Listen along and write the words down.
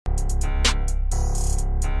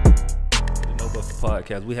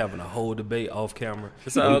podcast. We having a whole debate off camera.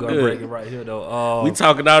 It's all We're gonna good. break it right here though. We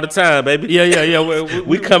talking all the time, baby. Yeah.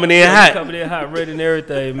 We coming in hot. Coming in hot, ready and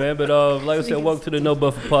everything, man. But like I said, welcome to the No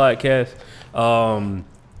Buffer podcast.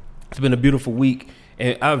 It's been a beautiful week.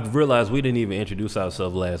 And I've realized we didn't even introduce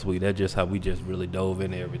ourselves last week. That's just how we just really dove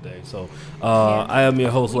into everything. So I am your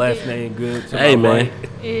host, last name good. To hey, my man. right.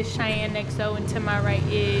 Is Cheyenne XO, and to my right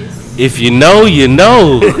is... If you know, you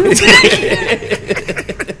know.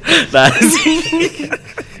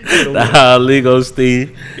 Legal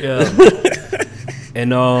Steve. Yeah.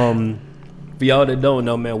 And for y'all that don't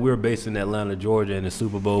know, man, we're based in Atlanta, Georgia, and the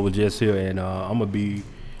Super Bowl was just here. And I'm going to be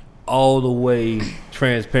all the way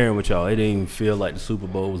transparent with y'all. It didn't even feel like the Super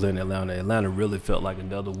Bowl was in Atlanta. Atlanta really felt like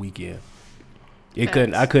another weekend. I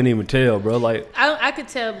couldn't even tell, bro. Like I could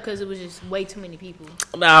tell because it was just way too many people.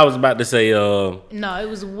 I was about to say, No, it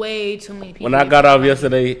was way too many people. when I got off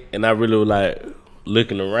yesterday and I really was like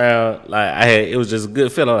looking around, like it was just a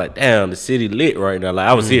good feeling. Like, damn, the city lit right now. Like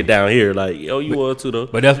I was here down here, like, yo, you were too though.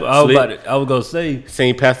 But that's what I was gonna say.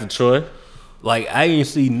 Seen Pastor Troy Like I didn't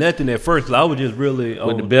see nothing at first. I was just really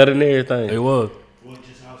with the belt and everything. It was. What,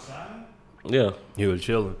 just outside? Yeah. He was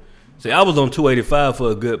chilling. See, I was on 285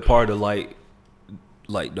 for a good part of like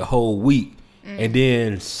the whole week, and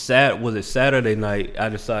then Saturday night I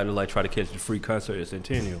decided to like try to catch the free concert at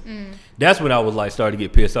Centennial. That's when I was like starting to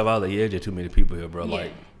get pissed off. I was like, yeah, there's too many people here, bro. Yeah.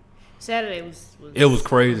 Like Saturday was it was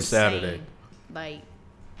crazy. insane. Saturday, like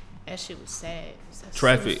that shit was sad.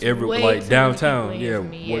 traffic It was way like too downtown. many Yeah,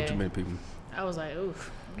 people in here way for too me. many people. I was like,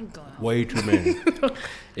 oof, I'm going home. Way too many.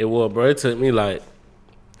 It was, bro. It took me like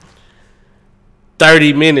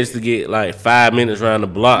 30 minutes to get like 5 minutes around the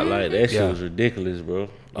block. Like that shit was ridiculous, bro.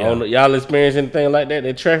 I don't know, y'all experience anything like that?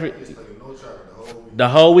 That traffic, the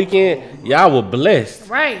whole weekend, y'all were blessed,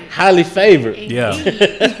 Right. highly favored. Yeah.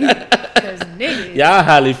 Because niggas. Y'all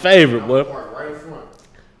highly favored, boy. Right in front.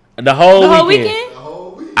 The whole The whole weekend. weekend? The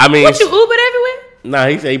whole week. I mean, What, you Ubered everywhere? nah,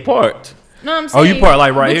 he said he parked. No, I'm Oh, saying. you parked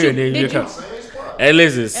like right but here, and then you did come. Same spot. Hey,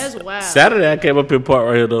 listen. That's wild. Saturday I came up here parked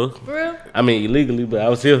right here though. For real? I mean illegally, but I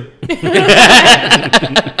was here.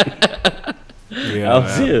 Yeah, I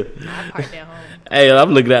was here. I parked at home. Hey,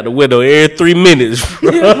 I'm looking out the window every 3 minutes,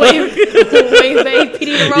 bro. wait for APD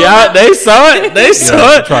to roll Y'all, up. they saw it. They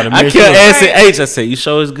saw it. trying to I make kept sure. asking H. I said, "You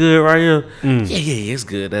sure it's good right here?" Yeah, it's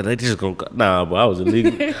good. They just gonna go. Nah, but I was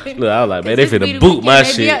illegal. Look, I was like, man, they This be finna the boot my weekend,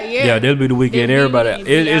 they shit. be out, Yeah, that'll be the weekend. They'll be Everybody, the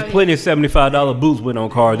weekend, it's out plenty of $75 boots went on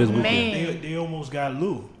cars this weekend. Man. They almost got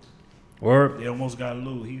Lou. Word. They almost got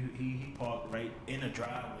Lou. He parked right in the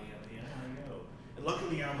driveway out here. I'm like, yo. And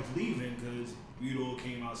luckily I was leaving because Rito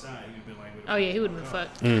came outside. He'd been like, Oh, yeah, he would have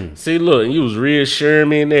been fucked. See, look, you was reassuring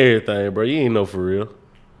me and everything, bro. You ain't know for real.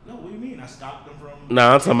 no, what do you mean? I stopped him from.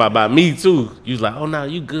 Nah, I'm talking about me too. You was like, oh, no,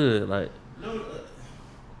 you good. Like, No,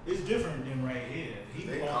 it's different than right here.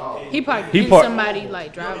 He parked He in parked- somebody like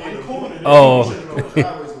in the driveway. corner. Oh.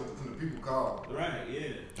 Driveways when the people call. Right, yeah.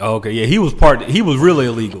 Oh, okay, yeah, he was parked. He was really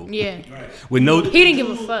illegal. Yeah. Right. With no. He didn't give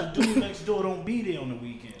a fuck. The dude next door don't be there on the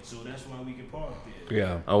weekend, so that's why we can park there.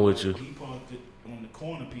 Yeah. I'm with you. He parked it on the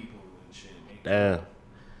corner people and shit.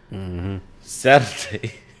 Damn.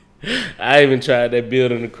 Saturday, I even tried that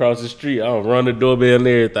building across the street. I'll run the doorbell and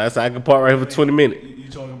everything. I said I can park right here for 20 minutes. You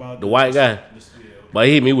talking about The white guy. But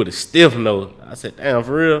he hit me with a stiff no. I said, damn,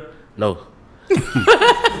 for real? No.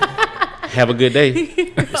 Have a good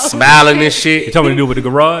day. Smiling and You shit. told me to do with the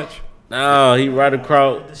garage? No, he right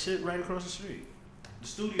across. The shit right across the street. The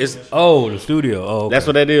studio. It's- that's- Oh, the studio. Oh, okay. That's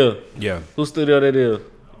what that is. Yeah. Whose studio that is?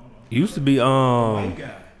 It used to be white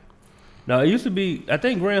guy. No, it used to be. I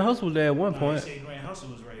think Grand Hustle was there at one They point. say Grand Hustle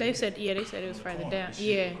was right They here. said it was further Corner, down. the shit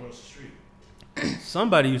Yeah. Across the street.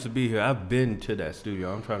 Somebody used to be here. I've been to that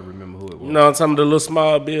studio. I'm trying to remember who it was. No, I'm talking about the little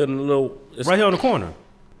small building, the little. It's Right here on the corner.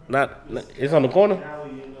 not. It's on the corner.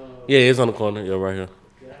 Yeah, it's on the corner. Yeah, right here.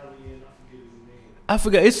 I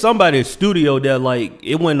forgot. It's somebody's studio that like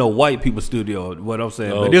it wasn't no white people studio. What I'm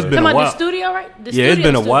saying, Oh, but it's okay. been Talking a about the while. studio, right? The Yeah, it's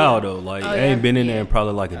been a studio. while though. Like Oh, I yeah? ain't been in there Yeah. in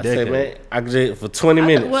probably like a I said, decade. man, I could just for 20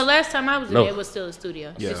 minutes. Well, last time I was No. there, it was still a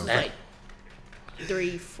studio. Yeah. This was like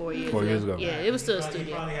 3-4 years 4 years ago. Yeah, it was still a He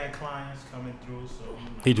studio. probably had clients coming through, so.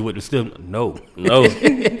 He just with the still no. No,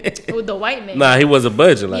 With the white man. nah, he wasn't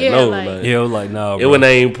budging. Like, Yeah, no, like- like, Yeah, it was like nah. it bro. wasn't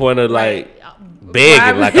even point of like Right.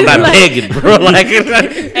 begging. Like, I'm not Like- begging, bro. Like,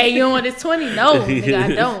 Hey, you don't want this 20? No, nigga, I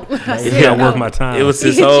don't. I You said gotta no. work my time. it was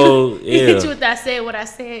his He hit you- whole. He hit you Yeah, with I said what I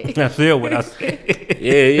said. I said what I said.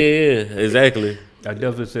 yeah, exactly, I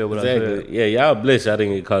definitely said what I exactly. said. Yeah, y'all blessed. Y'all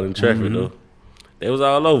didn't get caught in traffic though. They was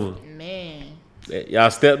all over. Man. Y'all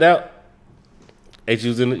stepped out. H, you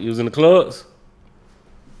was in the clubs.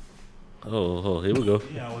 Oh, here we go.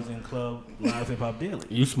 Yeah, I was in Club Live Hip Hop Daily.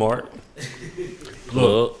 You smart.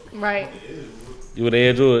 Look, Right. you would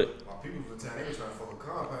enjoy it. My people from the town, they were trying to fuck a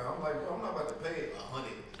compound. I'm like, bro, I'm not about to pay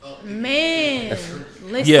 100 up. Man, listen.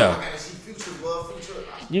 Yeah. I gotta see Future, bro. Future.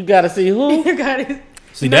 You gotta see who. You got it.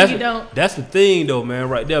 See, No, you don't. that's the thing though, man,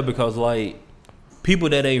 right there, because like people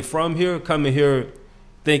that ain't from here coming here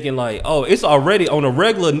thinking like, oh, it's already on a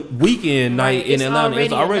regular weekend night Right, in it's Atlanta,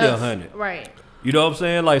 it's already enough. 100. Right. You know what I'm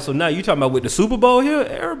saying? Like, so now you talking about with the Super Bowl here,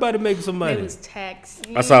 everybody making some money. It was tax.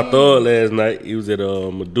 I saw Thug last night. He was at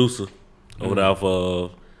Medusa over there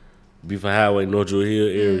off Beaver Highway, North Jewel Hill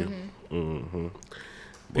area. Mm-hmm.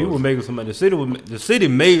 People were making some money. The city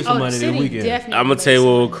made some money this weekend. I'm gonna tell you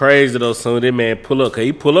what was crazy though. Son, that man pull up, cause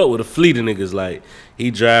he pull up with a fleet of niggas. Like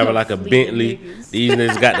he driving like a Fleet of Bentley. niggas. These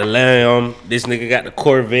niggas got the Lamb. This nigga got the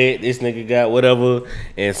Corvette. This nigga got whatever.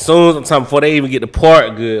 And soon as I'm talking, before they even get the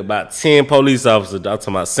park good, about 10 police officers. I'm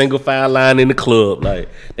talking about single file line in the club. Like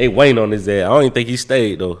they waiting on his ass. I don't even think he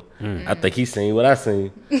stayed though. I think he seen what I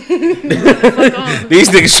seen. These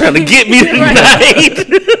niggas trying to get me tonight.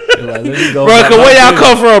 Like, let me go Bro, back cause where my y'all business.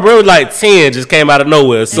 come from, bro? Like 10 just came out of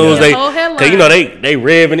nowhere. As soon as Yeah. they, Whole headline. cause you know they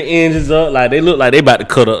revving the engines up, like they look like they about to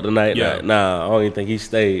cut up tonight. Yeah. Like, nah, I don't even think he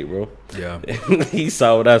stayed, bro. Yeah, He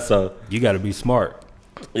saw what I saw. you got to be smart.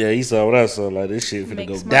 Yeah, he saw what I saw. Like this shit finna Make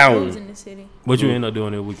go smart moves down. in the city. What you end up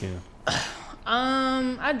doing that weekend?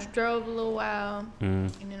 I drove a little while, and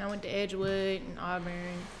then I went to Edgewood and Auburn,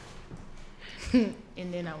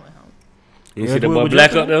 and then I went home. You Yeah, see the what boy would you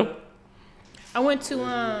black do? up there? I went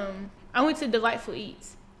to Delightful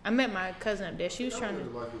Eats. I met my cousin up there. She was trying to.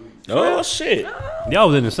 Oh shit, Y'all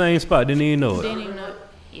was in the same spot, didn't even know it. Didn't even know.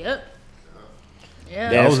 Yep. Yeah. I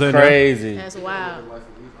that's was in there. crazy. That's wild.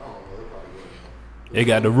 They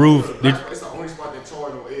got the roof. It's the only spot that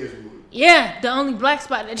charge on Edgewood. Yeah, the only black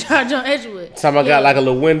spot that charge on Edgewood. Time I Yeah. got like a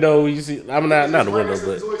little window. You see, I'm not a window,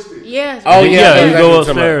 but Yeah. Oh, Yeah, yeah, you yeah. go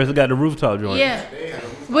Exactly. upstairs. It got the rooftop joint. Yeah.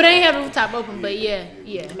 But they ain't have the rooftop open. But yeah.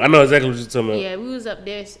 I know exactly what you're talking about. Yeah, we was up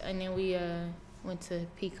there, and then we went to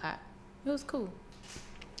Peacock. It was cool.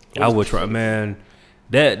 I would try, man.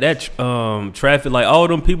 That traffic, like all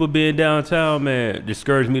them people being downtown, man,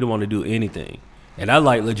 discouraged me to want to do anything. And I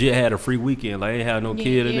like legit had a free weekend. Like I ain't had no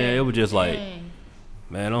kid in there. It was just like, Dang.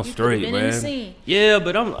 man, I'm You could've straight, been in the man. scene. Yeah,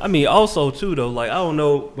 but I mean, also too though. Like I don't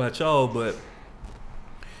know about y'all, but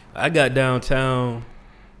I got downtown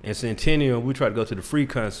in Centennial. We tried to go to the free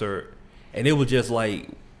concert, and it was just like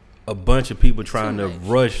a bunch of people trying to much.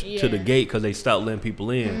 rush to the Yeah. gate because they stopped letting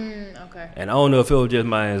people in. Okay. And I don't know if it was just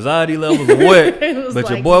my anxiety levels or what, It was but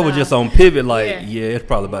your like, boy was nah. just on pivot. Like, Yeah. yeah, it's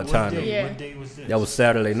probably about time. What day, To, Yeah. what day was this? That was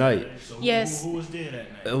Saturday night. So Yes. Who was there that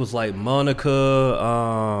night? It was like Monica,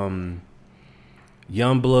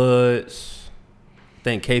 Youngbloods, I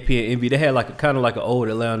think KP and Envy. They had like kind of like an old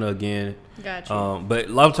Atlanta again. Gotcha. But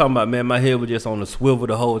I'm talking about, man, my head was just on the swivel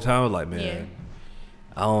the whole time. I was like, man, Yeah.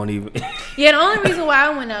 I don't even. Yeah, the only reason why I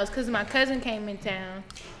went out was because my cousin came in town,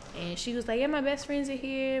 and she was like, "Yeah, my best friends are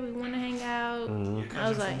here. We want to hang out." Your I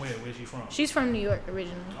was cousin like, from where's she from? "She's from New York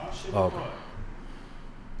originally, Oh, shit, Oh, okay.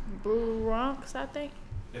 bro. Bronx, I think."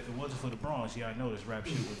 If it wasn't for the Bronx, yeah, I know this rap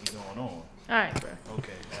shit would be going on. All right, bro.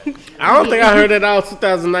 Okay. I don't think I heard that all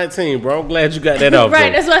 2019, bro. I'm glad you got that off.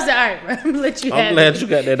 Right, though. that's why I said, "All right, bro. I'm gonna let you I'm have glad it." you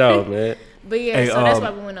got that off, man. But yeah, Hey, so that's why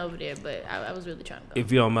we went over there. But I was really trying to go.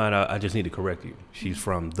 If you don't mind, I just need to correct you. She's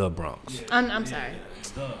from the Bronx. I'm sorry,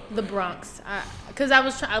 the Bronx. Because I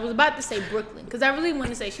was about to say Brooklyn. Because I really want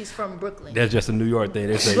to say she's from Brooklyn. That's just a New York thing.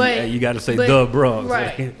 They say But- hey, you got to say but- the Bronx.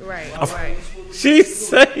 Right. She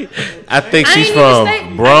say, I think I she's didn't from even stay, I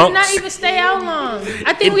did Bronx. not even stay out long.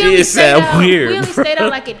 I think It we only did stayed sound out. weird, We only bro. stayed out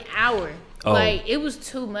like an hour. Oh. Like it was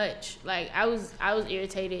too much. Like I was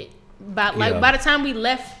irritated. By Yeah. by the time we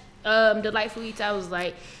left Delightful Eats, I was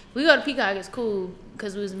like, we go to Peacock. It's cool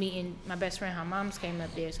because we was meeting my best friend. Her mom's came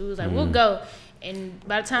up there, so we was like, we'll go. And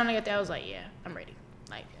by the time I got there, I was like, yeah, I'm ready.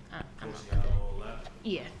 Like I'm not with that.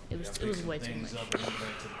 Yeah, it was way too much. Things up and went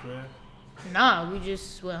back to the crib. Nah, we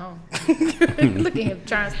just went home. Look at him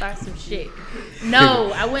trying to start some shit.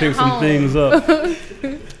 No, I went Pick home. some things up.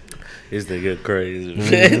 This nigga crazy.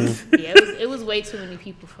 Yeah, it was way too many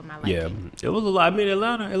people for my liking. Yeah, it was a lot. I mean,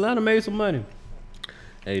 Atlanta made some money.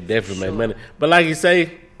 Hey, definitely Sure. make money. But like you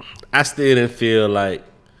say, I still didn't feel like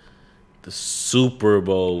the Super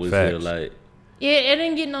Bowl was Facts. here. Like Yeah, it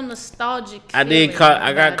didn't get no nostalgic. I feeling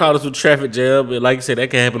got about caught it. up with traffic jam, but like you said, that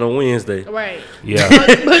can happen on Wednesday. Right. Yeah,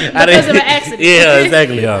 Because of an accident. Yeah,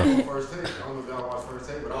 exactly. yeah. First take. I don't know if y'all watched First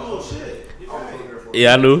Take, but I was shit. I was over there for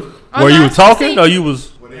Yeah, I knew. Oh, Were no, you I talking seen- or you was?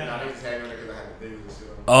 when they just had me because I had the things and shit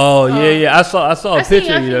on. Oh yeah. I saw a I seen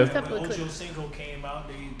picture. a Yeah. couple When of Ocho clips. Cinco came out,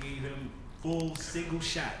 they gave him full single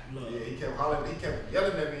shot. Look, Yeah, he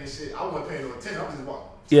and shit. I wasn't paying no attention. I was just walking.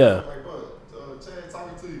 Yeah. Like, bro, Chad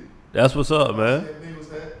talking to you. That's what's up, man. Niggas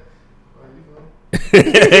that, like, you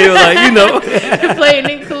know. He was like, you know. Playing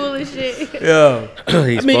it cool and shit. Yeah.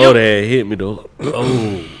 He's spoiled that hit me though.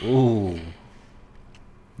 Ooh.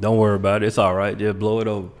 Don't worry about it. It's all right. Just blow it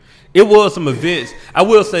over. It was some events. I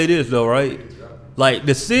will say this though, right? Like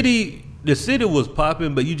the city was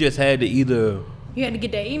popping, but you just had to either You had to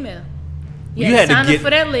get that email. You had to sign get- up for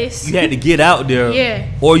that list. you had to get out there, Yeah.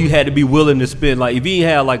 or you had to be willing to spend. Like if you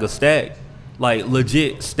had like a stack, like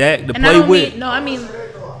legit stack to And I play don't with. mean no. I mean,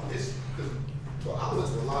 It's because I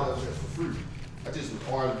listen to a lot of it for free. I just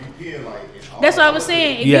require the VPN, like. and all that's what I that was stuff.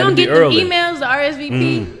 saying. If You you had to don't be get the early. emails, the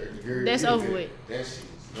RSVP, Gary that's Vee over event, with. That shit is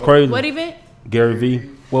dope. Crazy. What event? Gary V.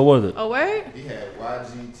 What was it? Oh, word? He had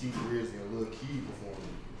YG, T Grizzly, and Lil Key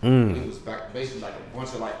performing. It was basically like a bunch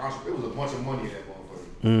of it was a bunch of money in that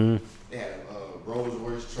motherfucker. They had a Rolls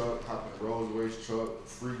Royce truck, hopping in a Rolls Royce truck,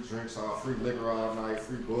 free drinks, free liquor all night,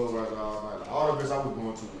 free Budweiser all night. Like, all the best I was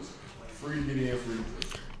going to was free to get in, free to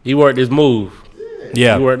drink. He worked his move.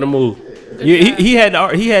 Yeah, He worked the move. yeah. He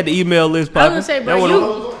had the email list I popping. was gonna say, That bro, one-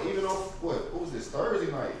 you Even on what was this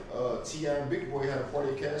Thursday night? T.I. and Big Boy had a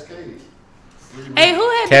party at Cascade. Hey, who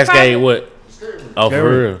had the Cascade party? what? Oh, for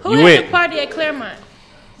real. Who You had went. the party at Claremont?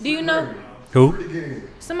 Do you know? Who?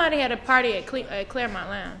 Somebody had a party at Claremont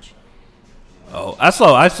Lounge. Oh, I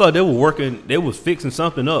saw they were working. They was fixing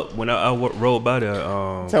something up when I rode by there.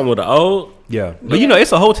 Tell me what the old. Yeah, but you know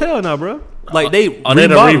it's a hotel now, bro. Like they Oh, they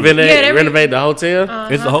done remodeled it. Yeah, they renovate the hotel?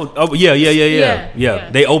 It's a whole. Oh yeah. Yeah.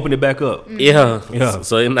 They opened it back up. Yeah. Yeah.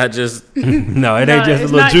 So it's not just. No, it ain't No, just a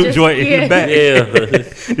it's little not juke just- joint in yeah. the back.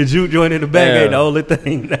 Yeah. The juke joint in the back Yeah. ain't the only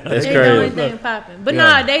thing. That's Ain't the crazy. only thing popping. But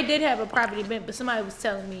Yeah. nah, they did have a private event. But somebody was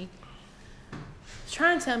telling me,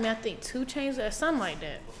 trying to tell me, I think 2 Chainz or something like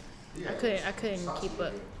that. I couldn't keep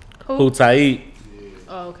up. Who Taid?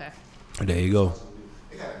 Oh, okay. There you go.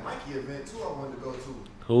 They had a Nike event too. I wanted to go to.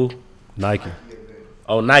 Who? Nike. Event.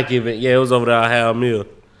 Oh, Nike event. Yeah, it was over there at Hal Mill.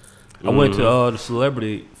 I went to the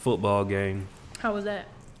celebrity football game. How was that?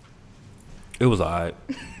 It was alright.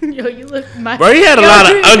 Yo, you look my. Bro, he had a lot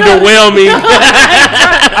of underwhelming.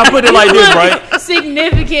 I put it like this, right?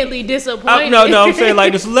 Significantly disappointed. No, I'm saying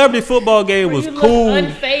like the celebrity football game was You look cool.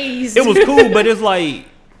 Unfazed. It was cool, but it's like,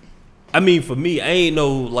 I mean, for me, I ain't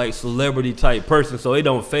no like celebrity type person, so it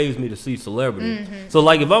don't faze me to see celebrities. So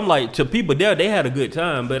like, if I'm like to people there, they had a good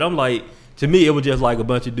time, but I'm like, to me, it was just like a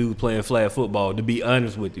bunch of dudes playing flag football. To be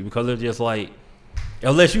honest with you, because it's just like,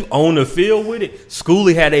 unless you own the field with it.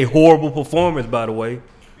 Schoolie had a horrible performance, by the way.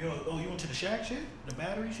 Yo, you went to the Shaq shit? The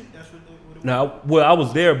battery shit? That's what it was? Now, well, I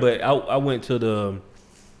was there, but I went to the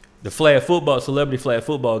flag football, celebrity flag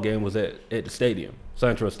football game was at the stadium,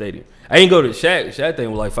 Central Stadium. I ain't go to Shaq. Shaq thing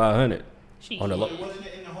was like 500 on the. Wasn't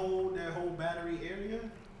it in that whole battery area?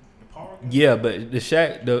 The park? Yeah, but the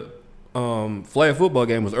flag football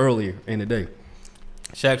game was earlier in the day.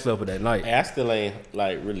 Shaq's up at that night. Hey, I still ain't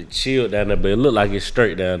like really chilled down there, but it look like it's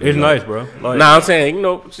straight down there. It's nice, bro. Like, Nah, I'm saying, you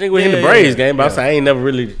know, nigga was in the Yeah, Braves yeah, game, but I'm yeah. saying I ain't never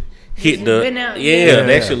really hit the. Been out, yeah, yeah. that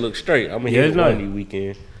Yeah. shit look straight. I'm gonna Yeah, hit it's it one nice. of these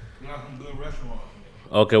weekend. We got some good restaurants.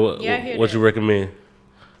 Okay, Yeah, I hear what that. you recommend?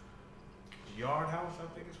 Yard House,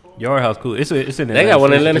 I think it's called. Yard House cool. It's in They got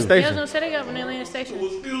one in Atlanta too. Yeah, I was Station. gonna say they got one in Atlanta Station.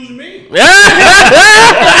 Well, excuse me.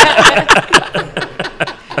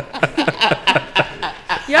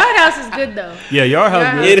 Yard House is good though. Yeah, Yard House.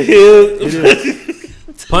 Yard good. It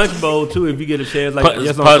is. Punch Bowl too, if you get a chance. Like Punch,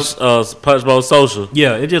 just on some- Punch Bowl Social.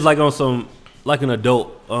 yeah, it's just like on some like an adult.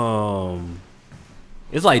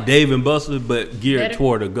 It's like Dave and Buster, but geared Better?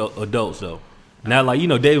 toward adults though. Not like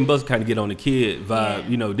Dave and Buster kind of get on the kid vibe.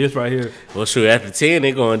 Yeah. This right here, Well, sure, after 10,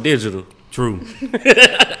 they going digital. true.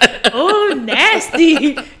 Oh,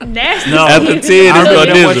 nasty, nasty. No, After 10, I it's remember going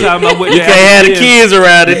that one digital. time I went You there can't have after the 10. kids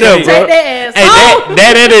around it, though, Take bro. that ass. Hey, Oh,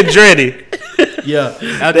 that ain't Dreddy. Yeah,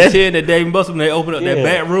 after 10, that Dave and Buster when they open up that Yeah.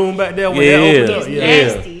 back room back there when Yeah. they open up. it's Yeah.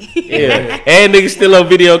 nasty. Yeah. And niggas still on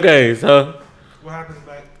video games, huh? What happens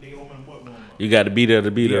back? They open what room? You got to be there to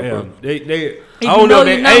be there, Yeah, bro. they. you I don't know. know,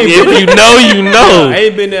 They you know. ain't If you know, you I know.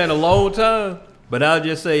 ain't been there in a long time, but I'll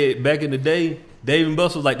just say back in the day, Dave and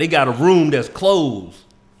Buster was like they got a room that's closed,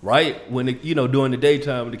 right? When during the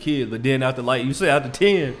daytime with the kids, but then after after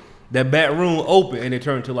 10, that back room open and it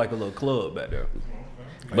turned to like a little club back there.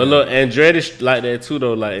 But look, Andretti's like that too,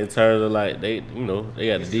 though. Like in terms of like they got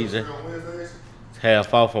the DJ On Wednesdays.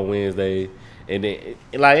 half off on Wednesday, and then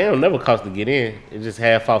it don't never cost to get in. It's just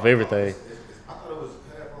half off everything, I thought it was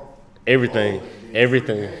half off. everything. Games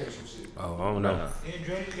and some shit. Oh, I don't know. And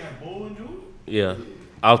Dreddy's got bowling, dude? Yeah,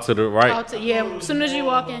 Out to the right. As soon as you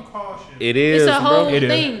walk in. It is, It's a whole It is.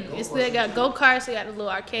 thing. It's they got go-karts, they got the little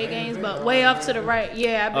arcade games, but way off to the right.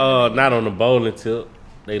 Yeah, I've been Not on the bowling tip.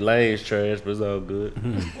 They lanes trash, but it's all good.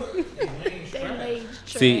 they laid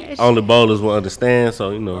See, trash. only bowlers will understand,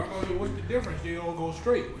 so you know. What's the difference? They all go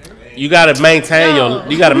straight. You gotta maintain No.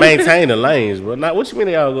 you gotta maintain the lanes, bro. Not what you mean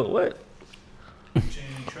they all go what? Changing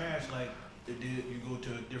trash like you go to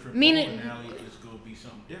a different Meaning- bowling alley, it's gonna be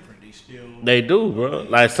something different. They still They do, bro.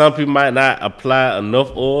 Like some people might not apply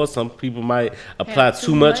enough oil. Some people might apply Have too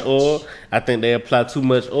too much much. oil. I think they apply too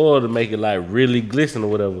much oil to make it like really glisten or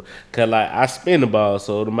whatever. Cause like I spin the ball,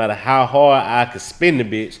 so no matter how hard I can spin the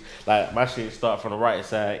bitch, like my shit start from the right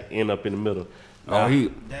side, end up in the middle. Oh, he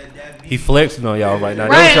that he flexing on y'all right now.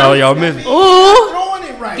 Right. That's all y'all missing. Ooh, throwing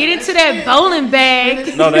it right. get into that bowling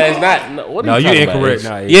bag. No, that's not. No, what No, are you talking about? incorrect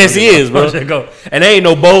now. Yes, he is, bro. Go. And they ain't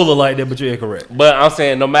no bowler like that, but you're incorrect. But I'm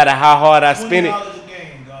saying no matter how hard I spin it, $20 a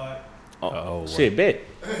game, God. Oh, shit, bet.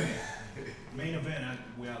 Main event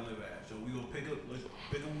where I live at. So we gonna let's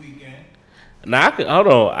pick a weekend. Now I can hold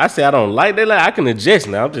on. I say I don't like that. Like I can adjust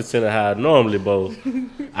now. I'm just telling how I normally bowl.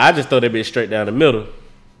 I just throw that bitch straight down the middle.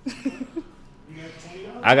 You got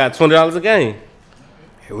 $20? I got $20 a game.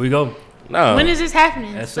 Here we go. No, When is this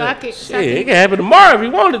happening? That's so it. I could. shit, it can happen tomorrow if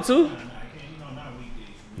you wanted to. Not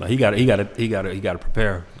weekdays. No, he got to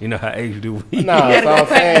prepare. You know how H do. No, that's what I'm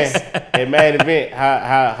saying. At main event,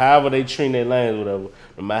 however they treat their lanes, whatever.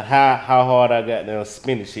 No matter how hard I got down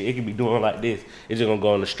spinning shit, it can be doing like this. It's just gonna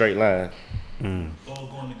go in a straight line. Ball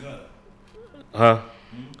going to gutter. Huh?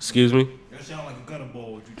 Excuse me, That sound like a gutter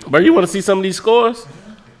ball. What you talking bro. You want to see some of these scores?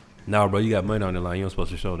 No, bro, you got money on the line. You don't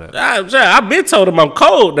supposed to show that. I been told him I'm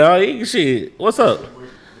cold now. Shit, what's up?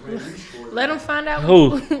 Let them find out.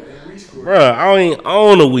 Who? Bro, I ain't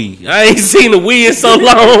own a Wii. I ain't seen a Wii in so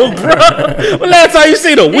long, bro. When last time you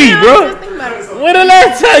seen a Wii, Damn, bro? just think about it. When the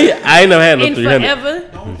last time you? I ain't never had no In 300. forever.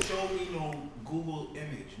 Don't show me no Google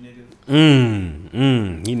image,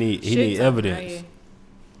 nigga. He need Shit talking evidence. right here.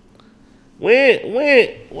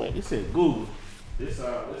 When you said Google. This me,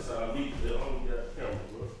 the only camera,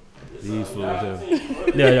 bro. These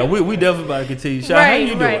fools. Yeah, we definitely about to continue. Shy, how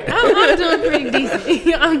you Right. doing? I'm doing pretty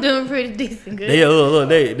decent. I'm doing pretty decent. Good. Look,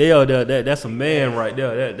 they are that's a man right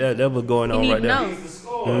there. That was going You on need right to there.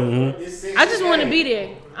 know. I just want to be there.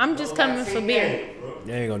 I'm just coming for beer.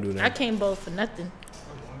 You ain't gonna do I that. can't bowl for nothing.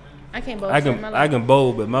 I can't bowl I for can my I life. can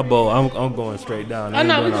bowl, but my bowl I'm going straight down. I Oh ain't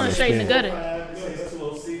no, doing we're all going that straight in the spinning.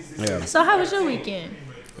 gutter. Yeah, So how was your weekend?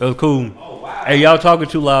 it was cool. Hey, y'all talking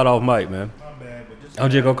too loud off mic, man. My bad, but this I'm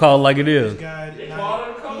just gonna call it like it is. guy, he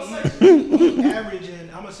averaging.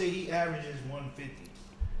 I'm gonna say he averages 150.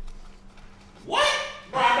 What?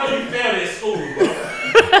 Bro, I know you failed at school, bro.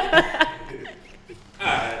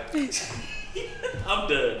 Alright. I'm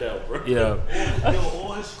done now, bro. Yeah.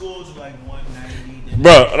 All his scores are like 190.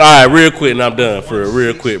 Bro, alright, real quick and I'm done for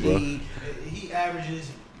real quick, bro. He averages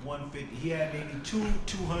 150. He had maybe two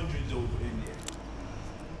 200s over in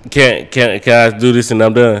there. Can I do this and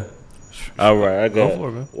I'm done? Alright, I got Go for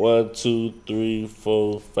it, man. 1, 2, 3,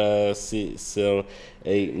 4, 5, 6, 7,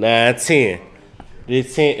 8, 9, 10.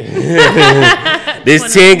 This 10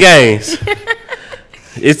 This 10 games.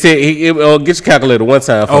 It's 10. Get your calculator one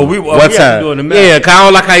time. Oh, me. we one have to time. do the math. Yeah, cause I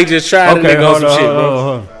don't like how you just tried to Okay, nigga on hold some on, shit, bro.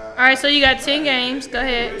 hold on. All right, so you got 10 games. Go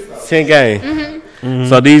ahead. 10 games.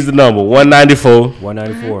 So these the number 194,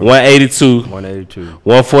 194, 182, 182,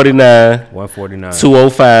 149, 149,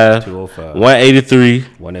 205, 205, 183,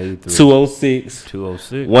 183, 206,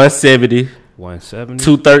 206, 170, 170,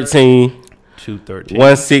 213, 213,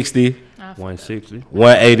 160, 160,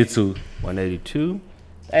 182. 182.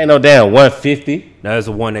 Ain't no damn 150. Now that's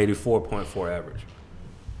a 184.4 average.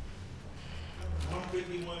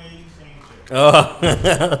 150, 180, same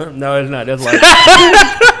shit. No, it's not. That's like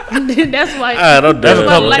That's like I'm that's a done.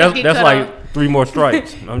 couple. Like That's, get that's cut like off. 3 more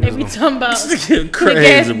strikes. I'm they just be gonna, talking about the gas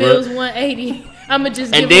Crazy, bill's bro. 180. I'ma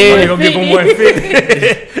just And give then- they them gonna give them 150.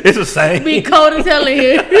 150. It's the same. Be cold as hell in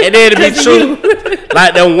here. And then to be Cause of true, you.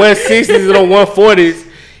 like them 160s and them 140s,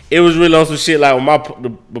 it was really on some shit like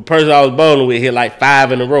when the person I was bowling with hit like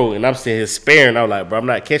 5 in a row, and I'm sitting here sparing. I was like, bro, I'm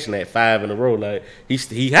not catching that 5 in a row. Like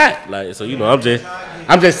he hot. Like so, you know, I'm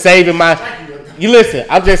just saving my. You listen,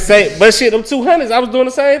 I'm just saying, but shit, them 200s, I was doing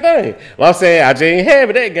the same thing. Well, I'm saying I just ain't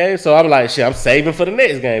having that game, so I'm like, shit, I'm saving for the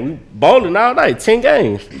next game. We bowling all night, 10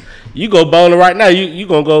 games. You go bowling right now, you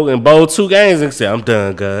gonna go and bowl 2 games and say, I'm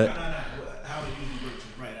done, God. How it usually works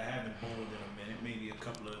is right. I haven't bowled in a minute, maybe a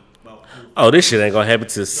couple of about 4. Oh, this shit ain't gonna happen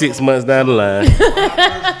till 6 months down the line. When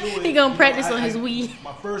I first do He it, gonna practice on his Wii.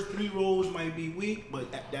 My first 3 rolls might be weak,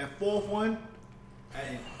 but that fourth one,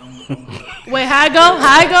 Wait, how it go?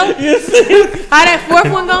 How it go? How that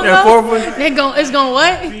fourth one gonna That go? fourth one? It's gonna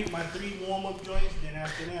what? My 3 warm-up joints, then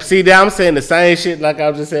after that. See, now I'm saying the same shit like I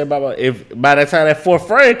was just saying about if by the time that fourth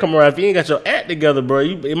frame come around, if you ain't got your act together, bro,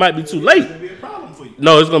 it might be too late. It's gonna be a problem for you.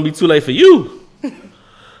 No, it's gonna be too late for you.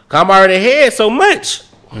 I'm already ahead so much.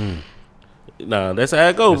 Nah, that's how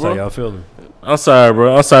it goes, That's how bro. y'all feeling. I'm sorry,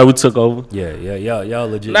 bro. I'm sorry we took over. Yeah, y'all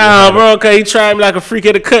legit. Nah, bro. Okay, he tried me like a freak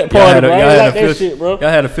at the cut Y'all party, had, bro. I y'all ain't had like a that shit, bro. Y'all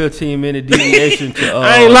had a 15-minute deviation to.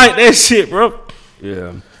 I ain't like that shit, bro.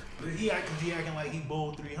 Yeah, But he acting like he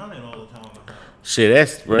bowled 300 all the time. Shit,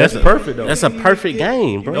 that's perfect though. That's a perfect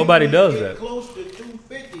game, bro. Nobody does Get that. Close to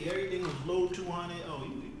 250, everything was low 200. Oh,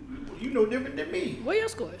 you know different than me. What are your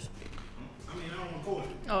scores? I mean, I don't report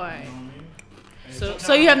it. All right. You know what I mean? And So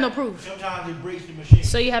sometimes- you have no proof. Sometimes it breaks the machine.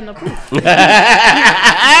 So you have no proof.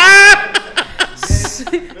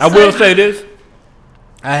 I will say this: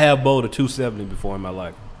 I have bowled a 270 before in my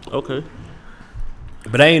life, Okay.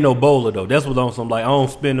 but I ain't no bowler though. That's what on some like I don't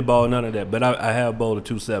spin the ball, none of that. But I have bowled a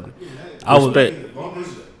 270. I was, Respect.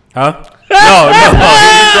 huh? No.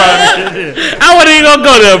 I wasn't even gonna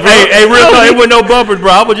go there, bro. Hey, real talk, it wasn't no bumpers,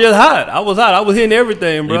 bro. I was just hot. I was hot. I was hitting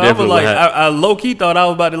everything, bro. You I was definitely like, was hot. I low key thought I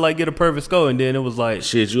was about to like get a perfect score, and then it was like,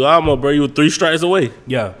 Shit, you almost, bro. You were 3 strikes away.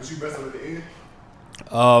 yeah. What you best at the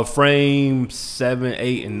end? Frame 7,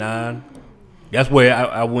 8, and 9. That's where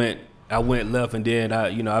I went. I went left, and then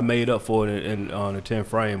I made up for it on the 10th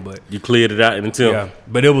frame. But You cleared it out in the 10th. yeah,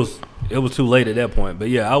 but it was too late at that point. But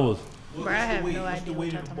yeah, I was. Bro, I have no What's idea the what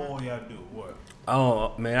weight y'all of the talking ball y'all do? What?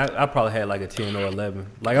 Oh man, I probably had like a 10 or 11.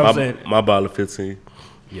 Like I'm saying, My ball of 15.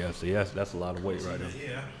 yeah. See, that's a lot of weight right there.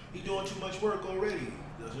 Yeah, he doing too much work already.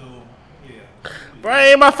 So yeah. Bro,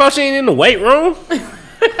 ain't my fault she ain't in the weight room.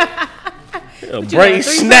 got, Break, 3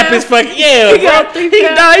 snap his pounds? fucking yeah, You bro. got 3 He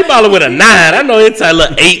pounds? balling with a 9. I know it's a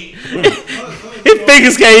little 8. His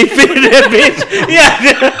fingers can't fit in that bitch.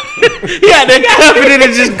 He had that confident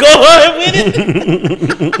and just go on with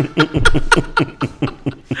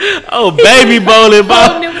it. Oh, baby bowling ball.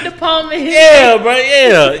 Holding it with the palm in his Yeah, bro.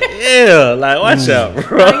 Yeah. Like, watch out,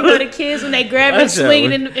 bro. You know the kids when they grab and Watch out,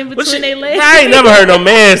 swing it bro. in What between their legs. I ain't never heard no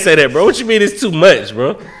man say that, bro. What you mean it's too much,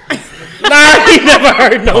 bro? Nah, I ain't never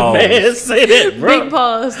heard no Oh. man say that, bro. Big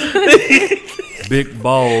paws. Big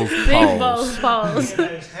balls. Big balls. Paws. When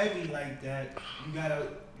it's heavy like that, you gotta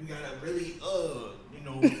really throw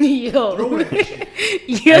Yo. that shit.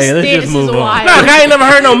 Your Hey, let's stance just move is on. wild. Nah, I ain't never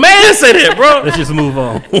heard no man say that, bro. Let's just move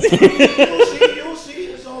on. You'll see,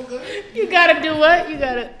 it's all good. You gotta do what? You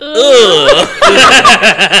gotta.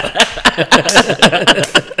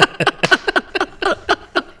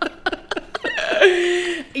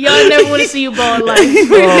 Y'all never want to see you ball in life.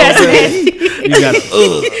 That's nasty. You got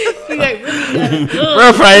You like, really gotta.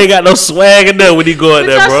 Bro probably ain't got no swag enough when he go out But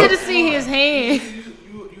there, y'all bro. should have seen his hand.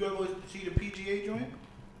 You ever see the PGA joint?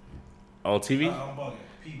 On TV? I'm bugging.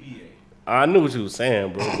 PBA. I knew what you was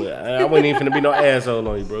saying, bro, but I wasn't even finna be no asshole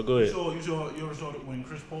on you, bro. Go ahead. You ever saw it when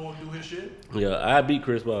Chris Paul do his shit? Yeah, I beat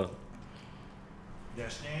Chris Paul.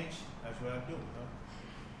 That stance, that's what I do. Huh?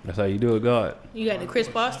 That's how you do it, God. You got the Chris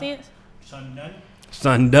Paul stance? Son done.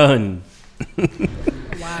 Son done.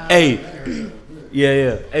 Wow. Hey,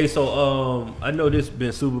 yeah. Hey, so I know this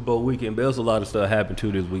been Super Bowl weekend, but there's a lot of stuff happened too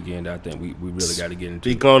this weekend that I think we really got to get into.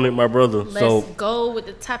 Speak on it, my brother. Let's so- go with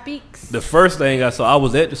the topics. The first thing I saw, I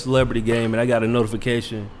was at the celebrity game and I got a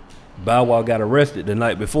notification. Bow Wow got arrested the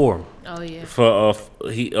night before. Oh yeah. For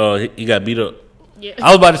he got beat up. Yeah. I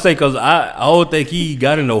was about to say because I don't think he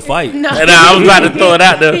got in no fight. No. And I was about to throw it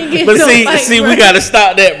out there. He get But no see, fight, bro. we gotta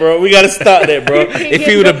stop that, bro. If get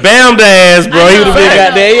he would no- have bammed the ass, bro, I he would have know, been I got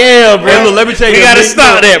know. there. Yeah, bro. Hey, look, let me tell you we a gotta big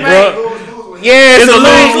stop deal. that, bro. Yeah, it's a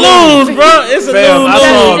lose-lose, bro. It's a Fam, lose-lose.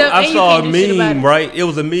 lose-lose. I And you saw a can't do shit about meme, it. right? It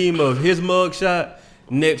was a meme of his mug shot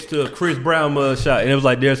next to a Chris Brown mug shot. And it was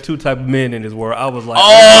like, there's two type of men in this world. I was like,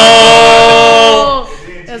 Oh, Oh,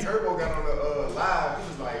 Then that's- Turbo got on the live. He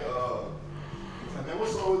was like, man, what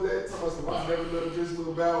song was that? Talking about somebody never let him just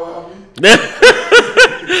little Bow Wow me.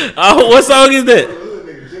 oh, what song is The that? hood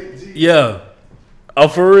nigga, G. yeah. Oh,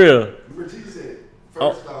 for real. Remember G said,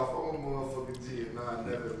 Oh. first off, I'm a motherfucking G, and I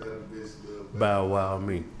never let him bitch little Bow Wow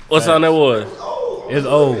me. What song that was? Oh, It's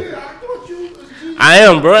old. yeah, I thought you was G. I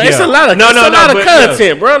am, bro. It's Yeah. a lot of No, it's no, a no, lot of but, yeah.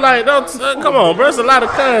 content, bro. Like, don't come on, bro. It's a lot of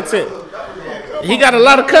content. He got a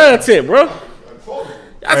lot of content, bro.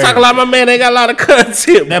 I talk a lot. My man ain't got a lot of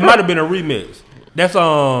content. That bro. might have been a remix. That's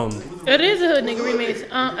it is a hood nigga remix.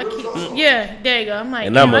 I keep, yeah, there you go. I'm like,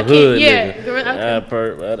 And I'm damn, a I can't- hood yeah, nigga.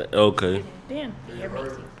 Gorilla- okay. Okay. Damn, yeah,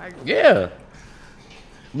 makes it. Yeah.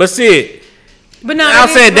 But see, But no, I'm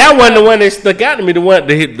saying that wasn't the one that stuck out to me. The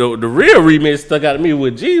real remix stuck out to me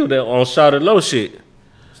with G that on Shawty Low shit.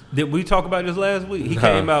 Did we talk about this last week? He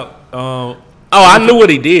came out. I knew what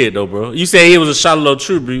he did though, bro. You said it was a Shawty Low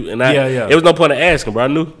tribute, and Yeah. It was no point in asking, bro. I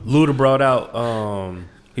knew. Luda brought out.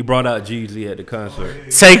 He brought out Jeezy at the concert.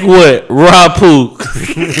 Take what? Rob Poo.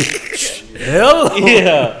 Hell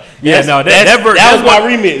Yeah. No, that was my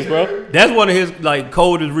remix, bro. That's one of his like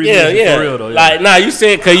coldest remixes Yeah. for real though. Yeah. Like, nah, you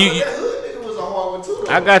said cause you. That hood nigga was a hard one too.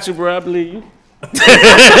 Though. I got you, bro. I believe you.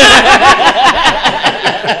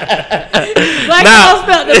 Black House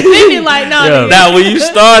felt offended. Like, no, nigga. Now, when you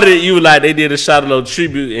started, you were like they did a Shawty Low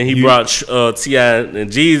tribute, and he brought T.I.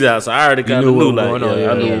 and G's out, so I already kind of knew, like, I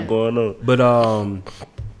knew what was going on. But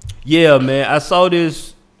yeah, man, I saw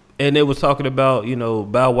this, and they was talking about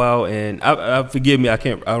Bow Wow, and I forgive me, I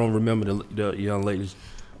don't remember the young lady's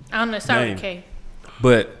I don't know. Sorry, name. K.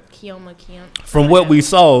 But Kioma. from what we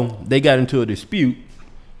saw, they got into a dispute,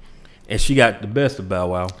 and she got the best of Bow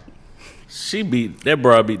Wow. That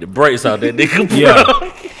bro beat the brakes out that nigga, bro. Yeah.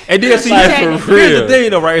 And then see, Like, for here's real. the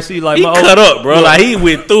thing though, right? See, like He my cut up, bro. Like, he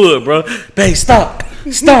went through it, bro. Babe, stop.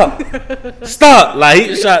 Like,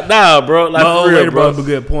 he shot down, bro. Like, my for old real, lady bro. brought up a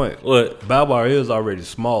good point. What? Bow Wow is already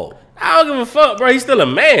small. I don't give a fuck, bro. He's still a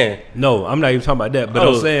man. No, I'm not even talking about that. But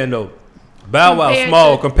Oh. I'm saying though, Bow Wow Compared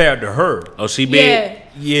small to- compared to her. Oh, she big?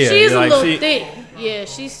 Yeah, She's like a little she- thick. Yeah,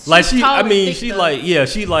 she's Like she, tall I and mean, thick, she though. like, yeah,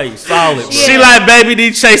 she like solid. Yeah. She like Baby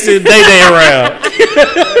D chasing Day around.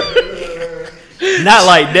 Not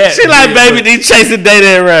like that. She like yeah, Baby D chasing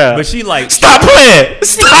Day around. but she like Stop playing.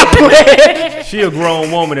 she a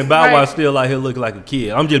grown woman, and Bow Wow Right. still out here looking like a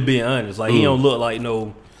kid. I'm just being honest. Like he don't look like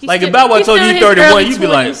no. He's Like if still- Bow Wow he's told you still you in his 31, early you'd be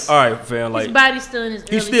like, 20s. all right, fam. His Like body's still in his. he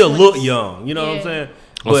early still 20s. look young. You know what I'm Yeah. saying?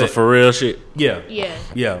 On some But for real shit. yeah,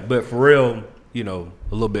 Yeah. But for real,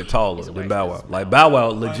 a little bit taller than Bow Wow. Like Bow Wow,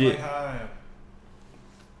 legit. Like how I am.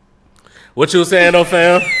 What you was saying though,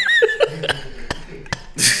 fam?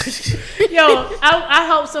 Yo, I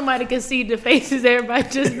hope somebody can see the faces everybody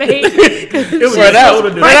just made. It was Bro, that was- older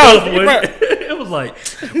than bro, that was- the first bro. one. It was like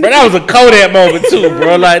Bro, that was a Kodak moment too,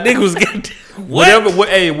 bro. Like niggas was getting whatever.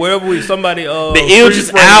 Wherever we somebody the freeze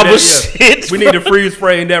Idris frame Alba that, shit. We need to freeze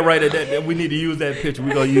frame that right at that. We need to use that picture.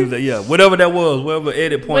 We gonna use that. Yeah, whatever that was, whatever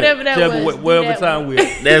edit point, Whatever that was, do whatever that time one. we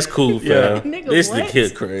at. That's cool, fam. Yeah. Nigga, This the what?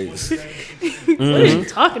 kid crazy. What are you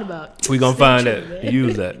talking about? We gonna find True, that. man.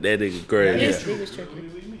 Use that. That nigga crazy. This nigga's tripping.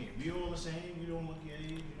 What do you mean? You all the same. You don't look your age.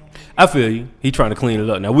 You don't look I feel you. He trying to clean it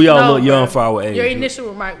up. Now we all No, look young bro. for our age. Your initial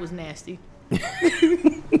remark was nasty.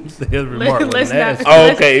 His remark was let's not- nasty.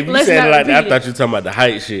 Oh, okay. If you Let's said it not like that, I repeat thought you were talking about the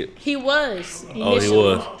height shit. He was. Oh, he initially.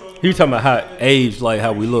 was. He was talking about how age, like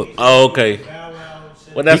how we look. Oh, okay. Bow Wow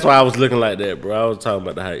said, Well, that's why I was looking like that, bro. I was talking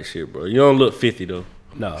about the height shit, bro. You don't look 50 though.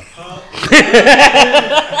 No.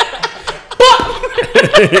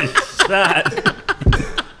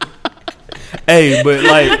 Hey, but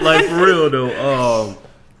like for real though,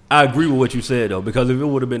 I agree with what you said though, because if it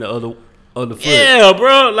would have been the other flip, Yeah,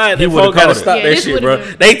 bro. Like He they would've folk gotta caught it. stop Yeah, that this shit, bro.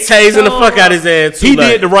 would've been They tasing the so fuck out his ass too. he like,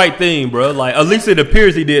 did the right thing, bro. Like at least it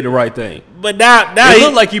appears he did the right thing. But now It he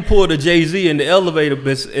looked like he pulled a Jay-Z in the elevator,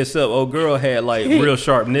 but except old girl had like real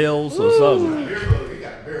sharp nails or something. Bear hug, he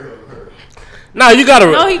got bear hug her. No, you gotta.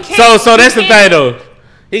 No, he can't. So that's He the can't. thing though.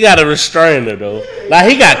 He got a restrainer though. Like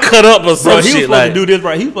he got cut up or some Bro, he was shit. supposed Like to do this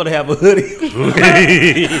right. He was supposed to have a hoodie.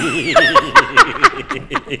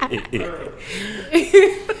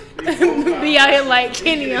 Be out here like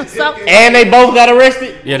Kenny or something. and they both got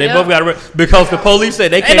arrested. Yeah, they Yep. both got arrested because the police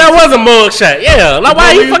said they And can't. that was a mugshot. Yeah. Like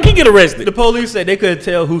why police- he fucking get arrested? The police said they couldn't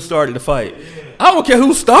tell who started the fight. I don't care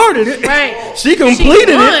who started it. Right. She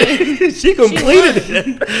completed won. it. She completed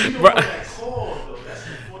it. Bro,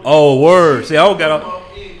 Oh, word. See, I don't got.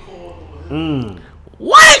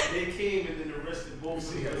 what? they came and then arrested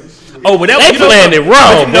both because Oh, but that They you know playing it something?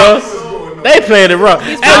 wrong, bro. They playing it wrong.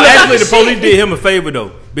 No, talking actually, the shit. police did him a favor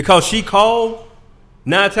though, because she called.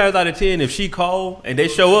 9 times out of 10, if she called and they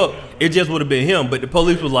show up, it just would have been him. But the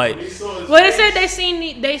police was like, Well, they said they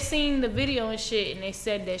seen the video and shit, and they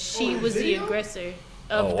said that she was the aggressor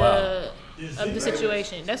of the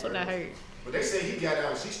situation. That's what I heard. But they say he got out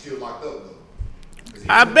and she's still locked up though.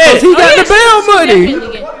 I bet. he got yeah, the bail she money.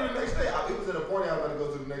 definitely What get- the next day? It was at a party I was about to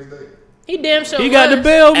go to the next day. He damn sure He got the was.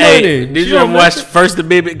 bail Hey, money. did She you ever don't watch miss it. First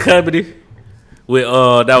Amendment Company? With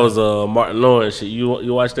that was Martin Lawrence shit.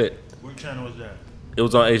 You watched that? what channel was that? It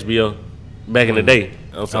was on HBO back in the day.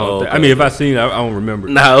 I mean, if I seen it, I don't remember.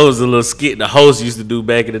 Nah, it was a little skit the host used to do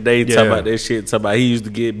back in the day, Yeah. talking about that shit, talking about he used to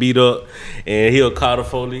get beat up and he'll call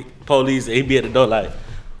the police and he be at the door like,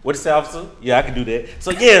 What you say, officer? Yeah, I can do that. So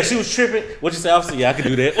yeah, she was tripping. What you say, officer? Yeah, I can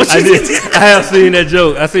do that. What I you did. say? I have seen that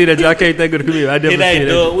joke. I seen that joke. I can't think of the comedian. I It definitely ain't seen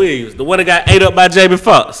that. Doug Williams, the one that got ate up by Jamie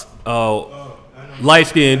Foxx. Oh, light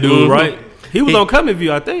skinned dude, right? He was on Coming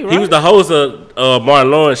View, I think. Right? He was the host of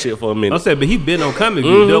Martin Lawrence shit for a minute. I said, but he been on Coming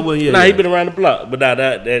View. That one, yeah, Nah, yeah. he been around the block, but nah,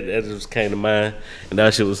 that just came to mind, and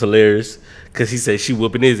that shit was hilarious. Cause he said she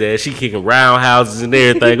whooping his ass, she kicking roundhouses and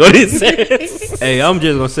everything on his ass. Hey, I'm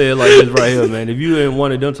just gonna say it like this right here, man. If you in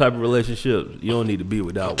one of them type of relationships, you don't need to be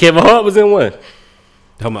without one. Kevin Hart was in one.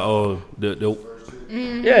 Talking about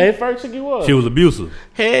Yeah, his first chick he was. she was abusive.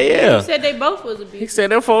 Hell He yeah. said they both was He abused.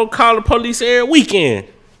 said them folks call the police every weekend.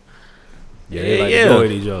 Yeah, they like Yeah. to go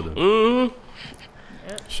at each other. Mm-hmm.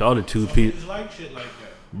 Shawty two people, It's like shit like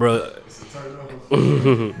that. bro.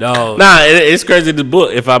 Dog. Nah, it's crazy. The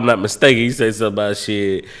book, if I'm not mistaken, he said something about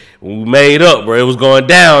shit. When we made up, bro, it was going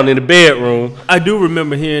down in the bedroom. I do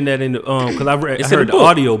remember hearing that in the because I It's in heard the the book.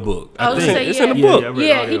 audio book. I was I gonna think. say, It's in the yeah. book. I read the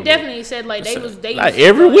Yeah, audio he book. definitely said like they was Like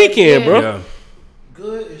every weekend, bro. Yeah.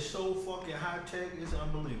 Good is so fucking high tech. It's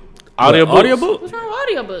unbelievable. Audio book? What's wrong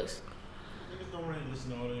with audiobooks? Niggas don't really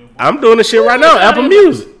listen to audio. I'm doing this shit right now. Apple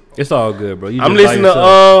Music. It's all good, bro. You I'm just by listening to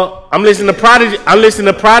yourself. I'm listening to Prodigy. I'm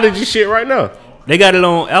listening to Prodigy shit right now. They got it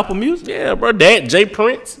on Apple Music. Yeah, bro. That Jay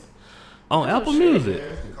Prince. On Apple Music.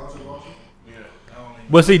 Yeah, I only.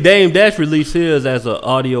 But see, Dame Dash released his as an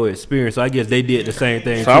audio experience, so I guess they did the same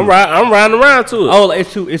thing. So too. I'm riding around to it. Oh,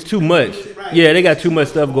 it's too much. Yeah, they got too much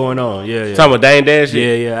stuff going on. Yeah, yeah. Talking about Dane Dash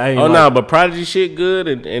shit. Yeah, yeah. I ain't Oh like- no, but Prodigy shit good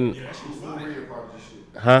and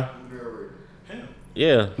huh?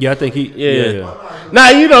 Yeah. Yeah, I think he. Yeah. Yeah, yeah. Nah,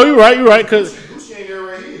 you're right. Cause Gucci ain't there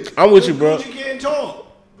right here. I'm with you, bro. Gucci can't talk.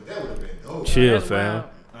 But that would have been dope. Chill, That's fam. wild.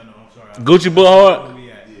 I know. I'm sorry. Gucci book hard. Where we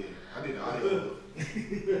at? Yeah, I did the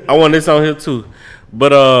audio. I want this on here too.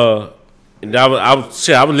 But I was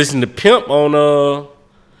listening to Pimp on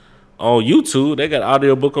YouTube. They got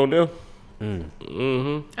audio book on there.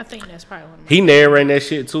 I think that's probably one of my. He narrating that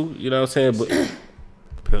shit too. You know what I'm saying? But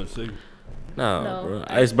Pimp C. nah, No. bro.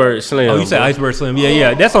 Iceberg Slim. Oh, you said bro. Iceberg Slim? Yeah,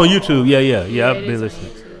 yeah. That's on YouTube. Yeah, yeah, yeah. I've it been is on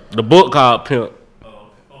listening. YouTube. The book called Pimp. Oh, okay.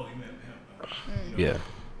 Oh, you meant pimp. Yeah.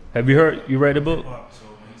 Have you heard? You read the book? So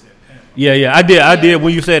when he said pimp, Yeah, yeah. I did. I did.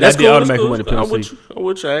 When you said that, I did that's automatically cool. went to I'm Pimp with C. you. I'm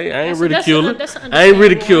with you. I ain't That's ridiculing. that's an I ain't understandable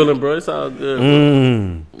ridiculing, bro. It's all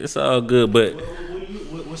good. Bro. It's all good. But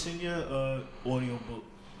what's in your audio book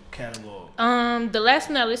catalog? The last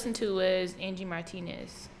one I listened to was Angie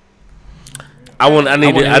Martinez. I need wanna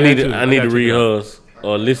hear that too. to I got read you, bro. hers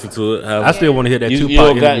or listen to it. I still want to hear that you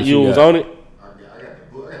Tupac got interview. you she was got. on it. I got the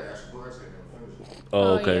book. I got the actual book. I said never finished.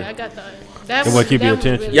 Oh, okay. Yeah, I got the. That It one, won't keep that your was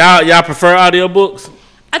attention. really- Y'all prefer audiobooks?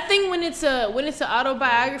 I think when it's an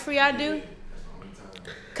autobiography, I do.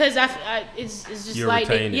 Cause it's just You're like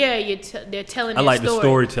retaining it. they're telling. I their like the story.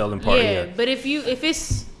 storytelling part. Yeah, Yeah. but if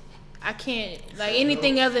it's, I can't like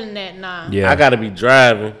anything other than that. Nah. Yeah. I gotta be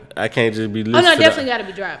driving. I can't just be Oh listening. no, to definitely got to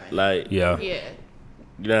be driving. like Yeah. Yeah.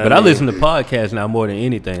 You know But what I mean? listen to podcasts now more than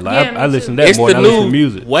anything. Like Yeah, me I listen to too. that It's more the than I listen new to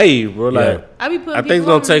music. wave, bro. Like Yeah. I be putting. I think it's people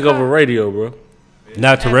gonna on take the over car. radio, bro.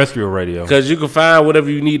 Not terrestrial radio. Because you can find whatever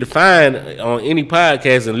you need to find on any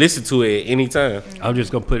podcast and listen to it at any time. I'm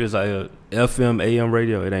just gonna put this out here. FM, AM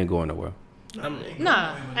radio. It ain't going nowhere.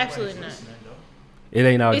 Nah, absolutely not. It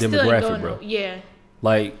ain't our It still ain't demographic, going. bro. Yeah.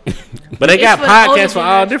 Like But they It's got for the older podcasts for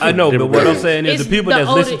all generation. different. I know, but what I'm demographics. saying is It's the people the that's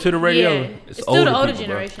older- listening to the radio. yeah. It's still the older people, bro.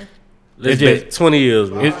 generation. It's It's been 20 years,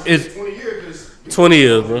 bro. It's 20 years. 'Cause 20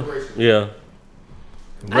 years, bro. Yeah.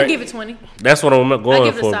 I give it 20. That's what I'm going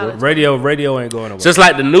give it a for, bro. solid. radio ain't going nowhere. Just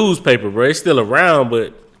like the newspaper, bro. It's still around,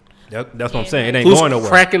 but That's what I'm Yeah. saying. It ain't who's going nowhere.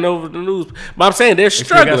 cracking over the news? But I'm saying they're It still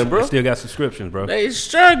struggling, got, bro. it still got subscriptions, bro. They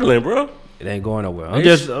struggling, bro. It ain't going nowhere.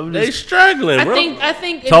 They I'm struggling, I bro.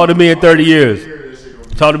 think. talk to me in 30 years.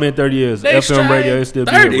 Talk to me in 30 years. They FM radio is still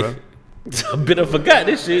 30. here, bro. I bit I forgot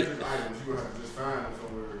this shit. items you have to just find them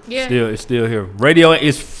somewhere. Yeah. Still, it's still here. Radio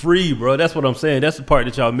is free, bro. That's what I'm saying. That's the part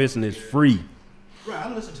that y'all missing. Is free. Right,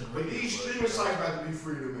 I listen to the But radio. these streaming sites about to be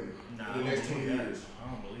free in a minute. Nah, In the next 20 years.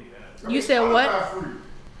 I don't believe that. You said what? Spotify free.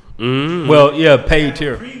 Mm-hmm. Well, yeah, paid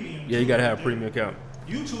tier. Premium. Yeah, you gotta have a premium account.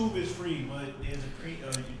 YouTube is free, but there's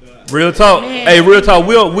a Real talk. Man. Hey, real talk.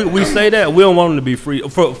 We say that we don't want them to be free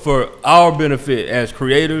for our benefit as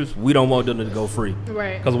creators. We don't want them to go free.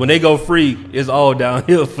 Right. Because when they go free, it's all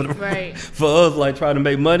downhill for the, Right. for us. Like trying to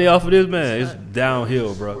make money off of this, man, it's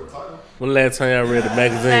downhill, bro. When the last time y'all read the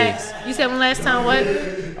magazine? Facts. You said when last time what?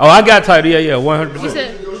 Oh, I got title. Yeah, You 100%.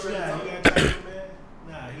 said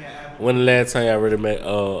When the last time y'all read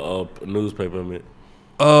a newspaper? I mean,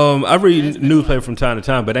 I read newspaper from time to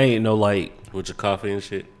time, but they ain't no like. with your coffee and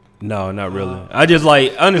shit. No, not really. I just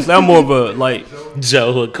like honestly, I'm more of a like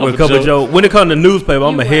Joe, when it comes to Joe. When it comes to newspaper,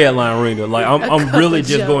 I'm a headline reader. Like I'm really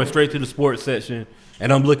just Joe. going straight to the sports section,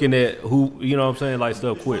 and I'm looking at who you know what I'm saying, like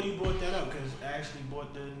stuff It's quick. funny you brought that up because I actually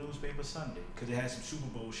bought the newspaper Sunday because it had some Super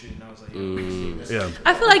Bowl shit, and I was like, Yeah,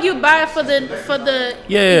 I feel like you buy it for the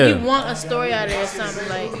Yeah. if you want a story out of it or something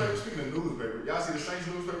like. Speaking of newspaper, y'all see the Saints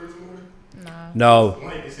newspaper this morning? no, The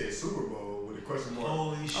link, it said Super Bowl with a question mark.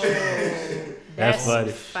 holy shit. that's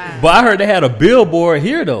funny. Fine. But I heard they had a billboard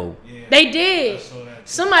here though. They did. So that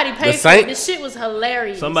Somebody paid for it. Saints? This shit was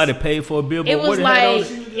hilarious. Somebody paid for a billboard. It was What the hell like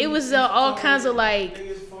was- it was all kinds of like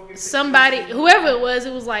somebody, whoever it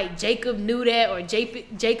was like Jacob knew that or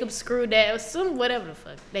Jacob screwed that or some whatever the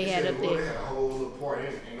fuck they had up They there. had a whole little party,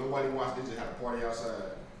 and nobody watched. They just had a party outside.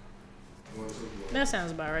 Doing the Super Bowl. That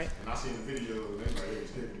sounds about right. And I seen the video. They was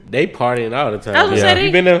kicking. They partying all the time. I was gonna say they-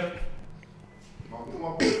 You been there? My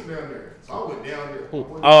boy down there, so I went down there.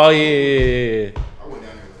 Oh yeah. I went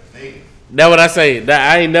down there with a native. That's what I say.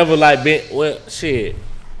 That I ain't never like been. Well, shit.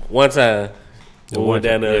 One time. We one went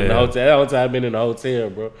down there in the yeah. hotel. That one time I've been in the hotel,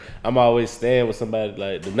 bro. I'm always staying with somebody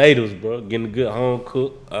like the natives, bro. Getting a good home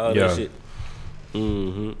cook, all Yeah. that shit.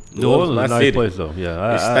 Mm-hmm. New Orleans is my a nice city. place though.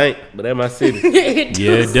 Yeah, It stank, but that's my city. It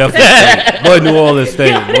yeah, does. definitely. Boy, New Orleans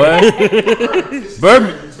State, boy.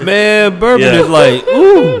 Bourbon Yeah. is like,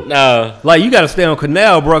 ooh, Nah, like you got to stay on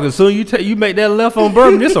Canal, bro. Cause soon you make that left on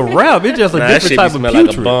Bourbon, it's a wrap. It's just a nah, that different shit type be of smell like a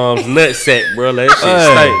putrid. bomb's nutsack, bro. That shit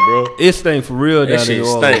Hey, stank, bro. It stink for real That down in shit New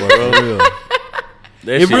Orleans, stink, bro. For real.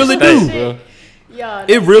 That It shit really stank, do. bro. Y'all,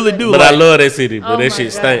 It really do. But I like, love that city, but Oh my that shit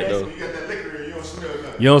God, stank that's- though. You got that liquor in, you don't smell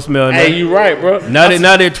nothing. you don't smell Hey, nothing. you right, bro.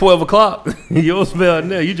 Not at 12 o'clock. You don't smell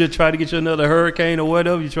nothing. You just try to get you another hurricane or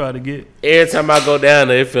whatever you try to get. Every time I go down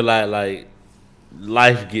there, it feel like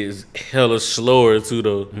life gets hella slower too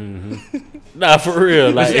though. Nah, for real.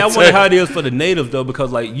 But Like, see, I wonder how it is for the natives though,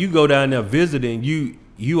 because like you go down there visiting,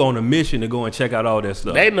 you on a mission to go and check out all that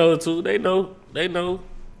stuff. they know it too. They know. they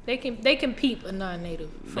can peep a non-native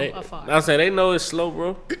from afar. I'm saying they know it's slow,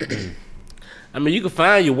 bro. I mean, you can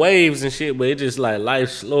find your waves and shit, but it just like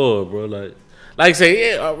life's slower, bro. Like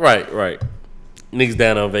say, yeah, right. Niggas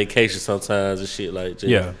down on vacation sometimes and shit like just,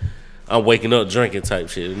 Yeah. I'm waking up drinking type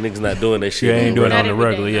shit. Niggas not doing that shit. You ain't doing it Not on the every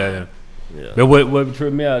regular, day, yeah. Yeah. But what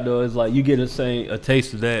tripped me out though is like you get a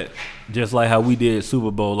taste of that, just like how we did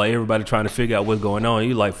Super Bowl. Like everybody trying to figure out what's going on.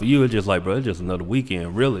 You like for you, it's just like, bro, it's just another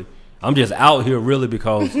weekend. Really, I'm just out here really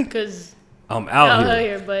because Because I'm out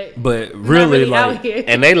here. but But not really, out like, here.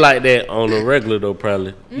 And they like that on the regular though,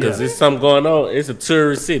 probably because there's something going on. It's a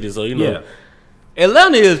tourist city, so you know. yeah.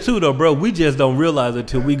 Atlanta is too though, bro. We just don't realize it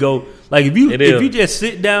till we go. Like if It is. you just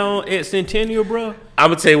sit down at Centennial, bro, I'm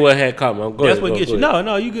gonna tell you what had caught me. I'm going. that's what gets you.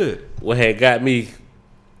 No, you good. What had got me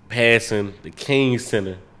passing the King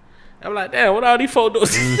Center. I'm like, damn, what all these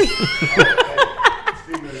folks doing?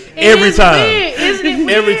 Every is time. weird, isn't it? Weird?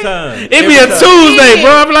 Every time. It be Every a time. Tuesday,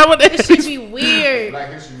 bro. I'm like, what the This should be weird.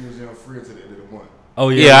 Black History Museum free until the end of the month. Oh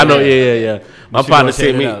Yeah, I know. Yeah. My should partner go check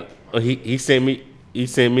sent it me. out. He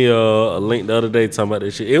sent me a link the other day talking about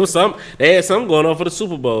this shit. It was they had something going on for the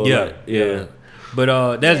Super Bowl. Yeah, like, yeah.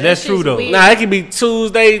 But that's that true shit's though. weird. Nah, it could be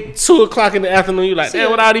Tuesday, 2:00 in the afternoon. You like, See, damn,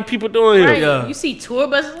 what all these people doing here? Right. Yeah. You see tour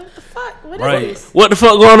buses. What the fuck? What is Right. this? What the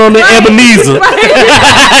fuck going on in Right. Ebenezer?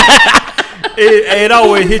 It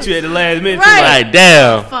always hit you at the last minute. Right. Like,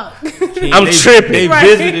 damn, Fuck. I'm tripping. They Right.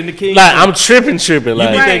 visiting the king. like I'm tripping. you be Like,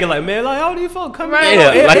 Right. thinking like, man, like all these folks coming. Right.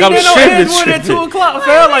 Yeah, like I'm tripping. At 2 o'clock,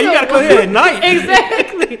 fam. Like you gotta come here at night.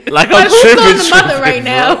 Exactly. like Like, I'm who's tripping. throwing the mother right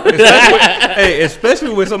now? Hey,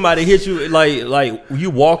 especially when somebody hits you like you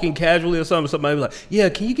walking casually or something. Somebody be like, yeah,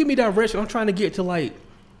 can you give me direction? I'm trying to get to like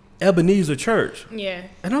Ebenezer Church, Yeah.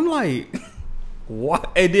 and I'm like.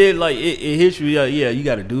 What? And then like it hits you. Yeah, you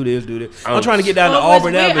got to do this. I'm trying to get down to Well, what's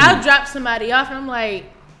Auburn weird, Avenue. I'll drop somebody off and I'm like,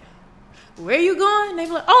 where you going? They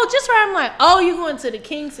be like, oh, just right. I'm like, oh, you going to the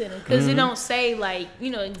King Center. Because it don't say like,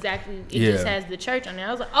 exactly. It just Yeah. has the church on there.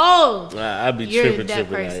 I was like, oh, I be you're tripping. that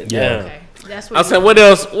person. Like, Yeah. damn. Okay. That's what I said,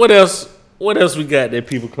 what else we got that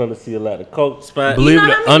people come to see a lot of coke spot? Believe You know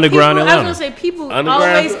it, how many underground people, Atlanta. I was going to say, people Underground?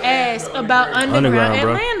 always ask about underground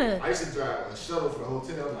bro. Atlanta. I used to drive a shuttle for the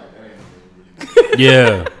hotel. I'm like, that ain't really.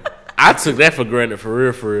 Yeah, I took that for granted for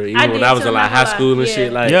real. Even I when did I was too, in like I'm not high gonna school lie. and Yeah.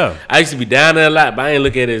 shit. Like, Yeah. I used to be down there a lot, but I ain't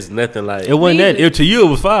look at it as nothing like it wasn't that. Neither. To you, it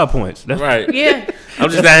was 5 points. That's right. Yeah. I'm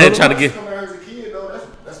just down here trying to get Come out as a kid though.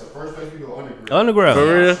 That's the first place we go underground.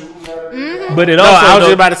 underground. for real. But it No, also, I was though-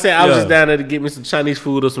 just about to say I was Yeah. just down there to get me some Chinese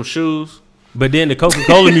food or some shoes. But then the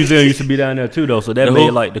Coca-Cola Museum used to be down there too, though. So that The made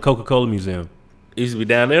who? like the Coca-Cola Museum. It used to be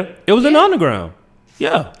down there. It was in the underground.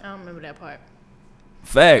 Yeah, I don't remember that part.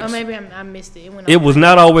 Facts. Or maybe I missed it. It was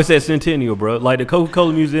not always at Centennial, bro. Like the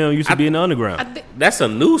Coca-Cola Museum used to be in the underground. That's a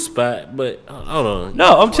new spot, but hold on.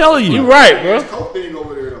 No, I'm telling you. You right, bro. Coke thing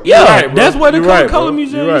over there though. Yeah, right, bro. that's where the You right, Coca-Cola bro.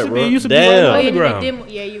 Museum You used to right, be. bro. It used to be Damn. right in Oh, the yeah,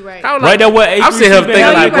 underground. yeah, you're right. I was Right there where I'm sitting here thinking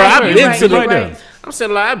No, like, you're bro, right, I've you're been right, to the. you're right. I'm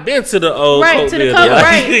saying like I've been to the old Right, Coke to the building. Coke,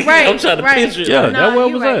 Like, right. I'm trying to right. picture it. Yeah, Nah, that's where it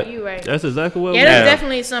you was right, at. you right. That's exactly where it Yeah, was that's at.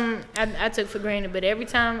 definitely something I took for granted. But every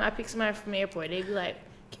time I pick somebody from the airport, they be like,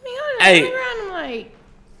 "Give me on the Hey. underground." I'm like,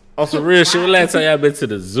 On some real shit. When last time y'all been to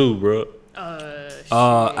the zoo, bro?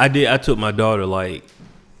 I did. I took my daughter like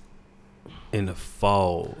in the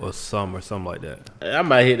fall or summer, something like that. I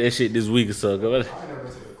might hit that shit this week or so. I ain't never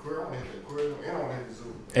been to the aquarium. I want to hit the aquarium and I want to hit the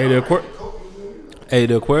zoo. Hey,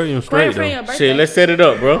 the aquarium straight for your though. birthday. Shit, let's set it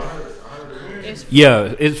up, bro. It's,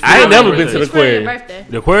 Yeah, it's free I ain't on never your been to birthday. the it's free on your aquarium. birthday.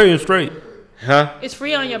 The aquarium straight. Huh? It's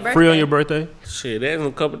free on your birthday. Free on your birthday. Shit, that's in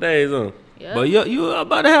a couple days, huh? Yep. But you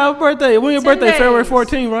about to have a birthday. When your 10 birthday? February days.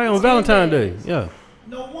 14th, right? On 10 Valentine's days. Day. Yeah.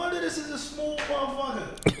 No wonder this is a smooth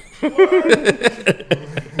motherfucker.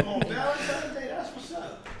 On Valentine's Day, that's what's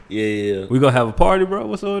up. Yeah. We gonna have a party, bro?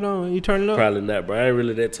 What's going on? You turning up? Probably not, bro. I ain't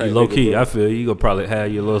really that type. You low nigga, key. bro. I feel you gonna probably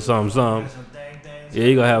have your little something. Some things. Yeah,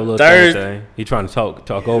 you gonna have a little Thursday. thing. He trying to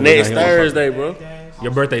talk over. Next now. He wanna- Thursday, bro.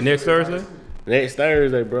 Your birthday next Thursday? Next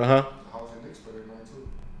Thursday, bro, huh? I was in Knicks for that night too.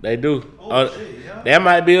 They do. Oh, shit, yeah. That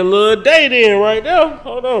might be a little day then, right there.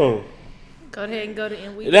 Hold on. Go ahead and go to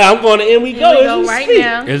And We Now I'm going to end. We And go. We as Go we right speak.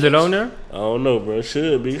 now. Is it on there? I don't know, bro. It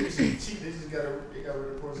should be. They just got rid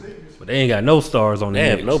of Porzingis. But they ain't got no stars on the They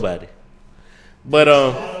have Knicks. nobody. But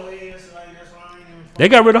Hardaway is like, that's why I ain't even They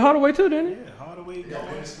got rid of Hardaway too, didn't they? Yeah, Hardaway Yeah, gone.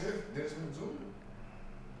 Dennis Smith Jr.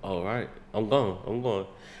 all right, I'm going.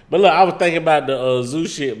 But look, I was thinking about the zoo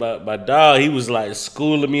shit. My dog, he was like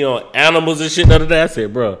schooling me on animals and shit the other day. I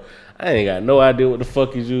said, bro, I ain't got no idea what the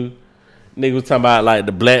fuck is you. Nigga was talking about like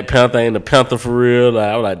the Black Panther ain't the Panther for real. Like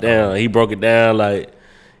I was like, damn. He broke it down like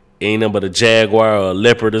ain't nothing but a jaguar or a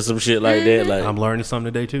leopard or some shit like that. Like I'm learning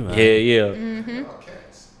something today too. yeah. Oh,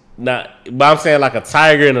 cats. Not, but I'm saying like a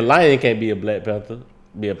tiger and a lion can't be a Black Panther.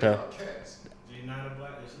 Be a panther. Oh, cats. It's not a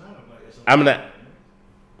black. It's not a black. It's a I'm not.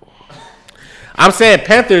 I'm saying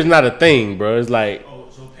panther is not a thing, bro. It's like Oh,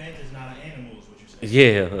 so panther's not an animal, is what you're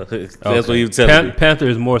saying? yeah. That's what you telling me. Panther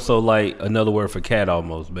is more so like another word for cat,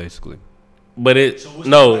 almost basically. But it So what's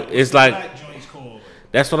no, the black, it's what's the like black joints called?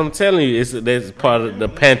 that's what I'm telling you. That's part of the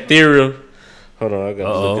Panthera. Hold on, I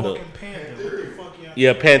gotta look it up. Fucking panther. What the fuck y'all?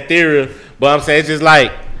 Yeah, Panthera. But I'm saying it's just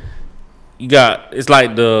like you got. It's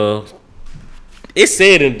like it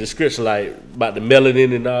said in the description like about the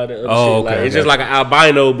melanin and all that other Oh, shit. Like okay, it's just got like an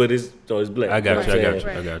albino, but it's black. I got you. know I what I'm got you.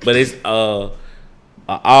 saying? I got you. But it's a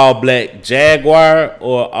all black jaguar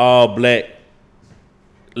or all black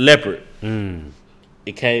leopard.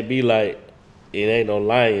 It can't be like it ain't no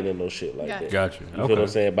lion and no shit like Gotcha. that. Got you. You feel what I'm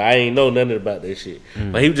Okay. saying? But I ain't know nothing about that shit.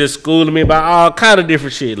 But he was just schooling me about all kind of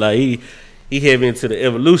different shit. Like he heavy into the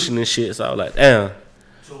evolution and shit. So I was like, damn.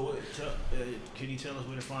 So can you tell us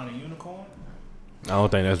where to find a unicorn? I don't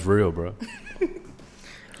think that's real, bro.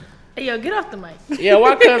 Hey, yo, get off the mic. Yeah,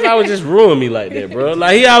 why cuz I would just ruin me like that, bro?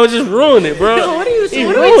 Like he always just ruin it, bro. What are you? He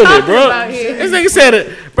What are we ruined talking it, bro. about here? This nigga said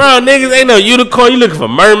it, bro. Niggas ain't no unicorn. You looking for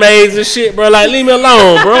mermaids and shit, bro? Like leave me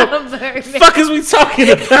alone, bro. Fuck is we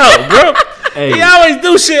talking about, bro? Hey. He always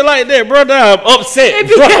do shit like that, bro. Now I'm upset, If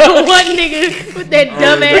you bro. got one nigga with that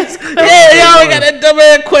dumbass question. Yeah, he always got that dumb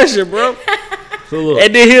ass question, bro. So look,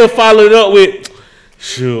 And then he'll follow it up with,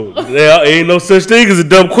 "Sure, there ain't no such thing as a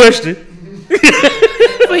dumb question."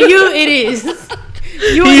 For you, it is.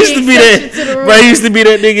 You He used to be exception to the that, rule. bro. He used to be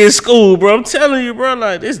that nigga in school, bro. I'm telling you, bro.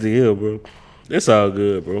 Like this, the hell, bro. It's all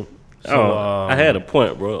good, bro. I had a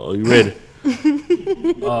point, bro. Are you ready?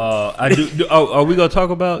 I do. Are we gonna talk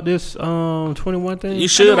about this 21 thing? You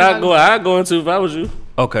should. I'd go into if I was you.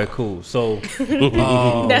 Okay, cool. So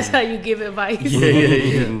That's how you give advice. yeah.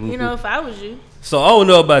 You know, if I was you. So I don't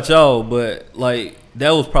know about y'all, but like that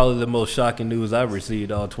was probably the most shocking news I've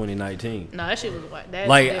received all 2019. No, that shit was white. That's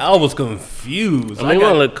Like different. I was confused. I mean, we're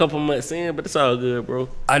only a couple months in, but it's all good, bro.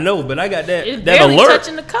 I know, but I got It's that barely alert.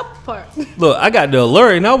 touching the cup part. Look, I got the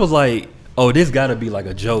alert, and I was like, "Oh, this got to be like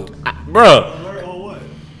a joke." Bro, Alert or what?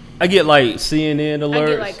 I get like CNN alerts. I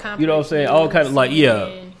get like you know what I'm saying? All kind of like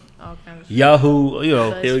all kinds of Yahoo. You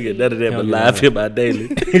know, he'll get none of that, but He'll get live none hip by daily.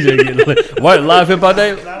 what live hip out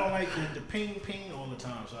there? Because I don't like the ping all the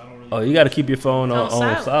time, so I don't really. Oh, you got to keep your phone on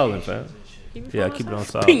silent. silent, fam. Keep Yeah, your keep it phone on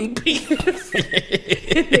silent. Ping, ping.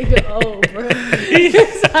 Nigga old, bro.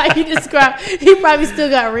 That's how you describe. He probably still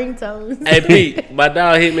got ringtones. Hey Pete, my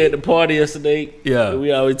dog hit me at the party yesterday. Yeah.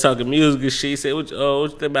 We always talking music and shit. He said, what you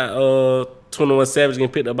think about 21 Savage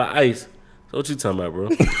getting picked up by ICE? So what you talking about, bro?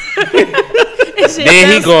 And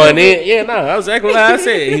Then he going in. Yeah, no, that was exactly what I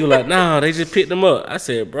said. He was like, no, they just picked them up. I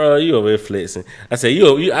said, bro, you over here flexing. I said,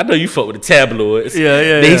 you I know you fuck with the tabloids.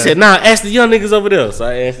 Then he said, nah, ask the young niggas over there. So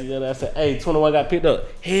I asked the young. I said, hey, 21 got picked up.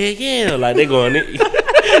 Hell yeah, like they going in.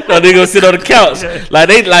 No, they gonna sit on the couch. Like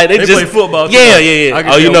they just play football. Yeah.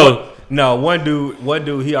 Oh, you know. No, one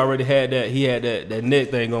dude, he already had that. He had that neck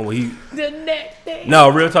thing on. The neck thing. No,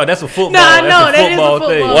 real talk. That's a football. No, I know, that's that is a football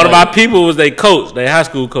thing. One of my people was their coach, their high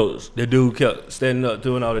school coach. The dude kept standing up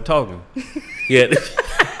doing all the talking. Yeah,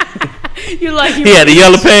 You like he had the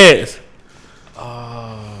yellow pants.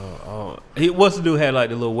 What's the dude had like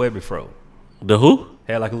the little webby fro? The who?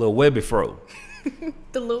 Had like a little webby fro.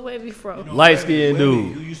 the little wavy fro. You know, Light skinned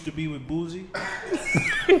dude. Who used to be with Boozy?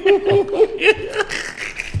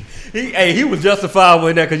 He was justified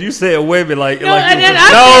with that because you said webby like. No, like and then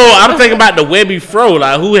I'm thinking about the webby fro.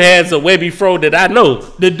 Like who has a webby fro that I know?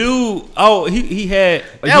 the dude. Oh, he had.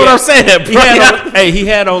 That's what I'm saying, bro. He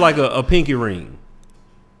had on like a pinky ring.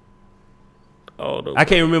 Oh, no. I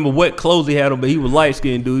can't remember what clothes he had on, but he was light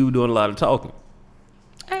skinned dude. He was doing a lot of talking.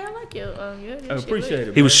 Hey, I like your I appreciate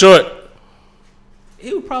it. He was short.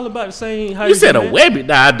 He was probably about the same height. You said a webby?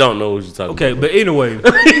 Nah, I don't know what you're talking Okay, but anyway.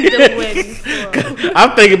 The wavy fro.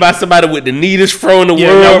 I'm thinking about somebody with the neatest fro in the Yeah,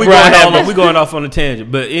 world, no, bro. we going off on a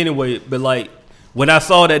tangent. But anyway, like when I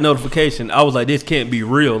saw that notification, I was like, this can't be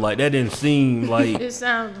real. Like that didn't seem like It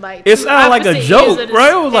sounds like a joke,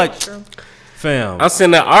 bro. It was like, fam. I'm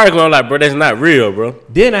sitting there arguing. I'm like, bro, that's not real, bro.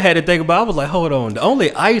 Then I had to think about. I was like, hold on. The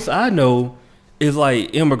only ICE I know is like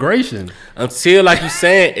immigration. Until, like you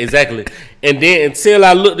saying, exactly. And then until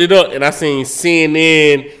I looked it up and I seen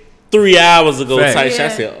CNN 3 hours ago Fact. type shit, I Yeah.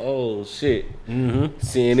 said, oh shit.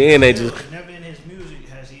 CNN, they just. Never in his music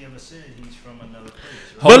has he ever said he's from another place.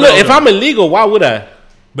 Right? But look, if I'm illegal, why would I?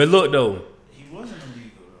 But look though, He wasn't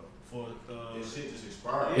illegal though. For His shit just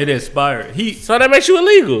expired. it expired. So that makes you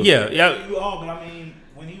illegal. Yeah. you all, but I mean,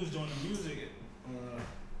 when he was doing the music,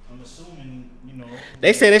 I'm assuming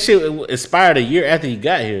They say that shit expired a year after he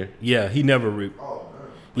got here. Yeah, he never. Oh, man.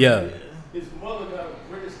 Yeah. His mother got a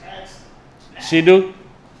British accent. She do?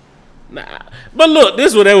 Nah. But look,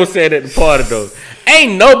 this is what they was saying at the party though.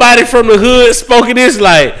 Ain't nobody from the hood spoken this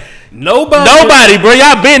like nobody, bro.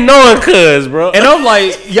 Y'all been knowing cuz, bro. And I'm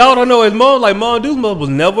like, y'all don't know his mom. Like, Mom Dude's mom was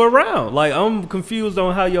never around. Like, I'm confused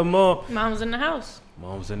on how your mom. Mom was in the house.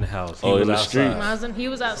 Mom was in the house. He Oh, was in the outside. street. He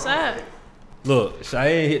was outside. Look,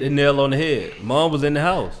 Cheyenne hit the nail on the head. Mom was in the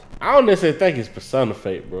house. I don't necessarily think it's persona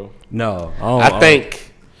fake, bro. No, I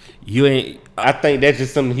think you ain't. I think that's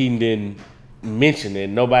just something he didn't mention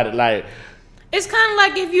and nobody like. It's kind of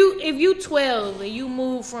like if you 12 and you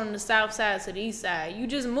move from the south side to the east side, you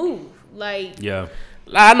just move. Like Yeah.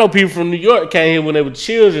 I know people from New York came here when they were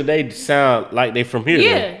children. They sound like they from here.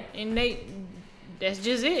 yeah, and that's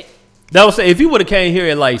just it. That was if you would have came here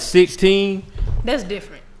at like 16, That's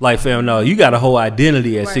different. like fam, no, you got a whole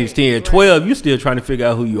identity at Right, 16. At right. 12, you still trying to figure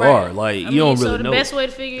out who you are. Like you don't so really the know. best way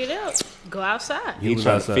to figure it out, go outside. He was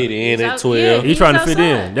trying outside. to fit in He's at out- 12. yeah. He trying to fit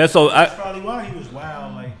in. outside. That's so. That's probably why he was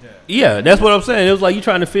wild like that. Yeah, that's what I'm saying. It was like you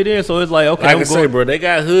trying to fit in, so it's like okay, Like I'm I say, going. bro, they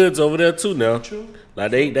got hoods over there too now. True.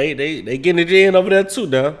 Like they getting it in over there too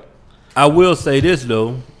now. I will say this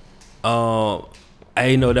though, I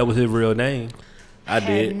didn't know that was his real name. I Had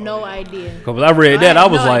did. no idea. Cause when I read that, I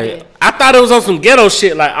had was no like, idea. I thought it was on some ghetto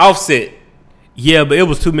shit like Offset. yeah, but it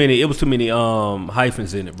was too many. It was too many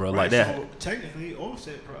hyphens in it, bro. Like that. So technically,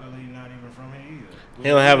 Offset probably not even from here either. He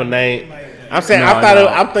don't have a name. Like that. I'm saying No, I thought no.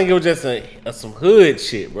 I'm thinking it was just some hood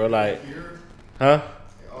shit, bro. Like, Here, huh?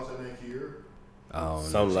 also named here.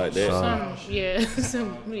 Something like that.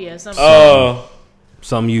 Some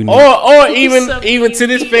Some unique. Or even Something to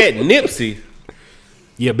this fat Nipsey.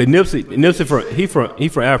 Yeah, but Nipsey he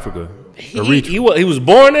from Africa. Eritrea. He was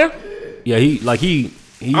born there. Yeah, he I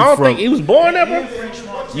don't from think he was born there,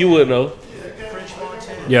 bro. You would know. French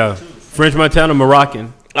Montana. yeah French Montana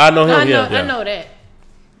Moroccan. I know him. I know, yeah. I know that.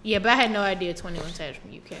 Yeah, but I had no idea 21 Savage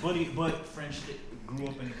from UK. But French grew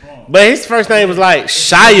up in the Bronx. But his first name was like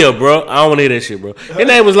Shia, bro. I don't want to hear that shit, bro. His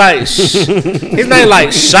name was like his name like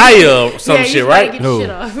Shia or some yeah, shit, you right? Get Who? your shit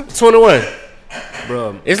off. 21.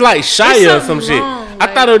 Bro, It's like Shia It's or some something shit. wrong, I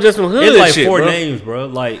like- thought it was just some hood it's like shit, four bro. names, bro.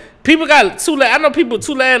 Like People got I know people with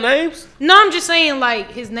two last names. No, I'm just saying,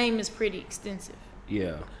 like, his name is pretty extensive.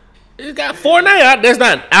 yeah. It's got four names. That's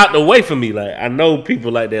not out the way for me. Like I know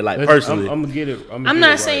people like that, like personally. I'm gonna get it. I'm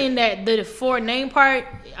not saying that the four name part.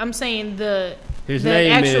 I'm saying His the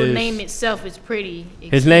name actual is- name itself is pretty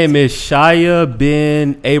extensive. His name is Shia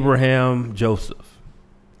bin Abraham Joseph.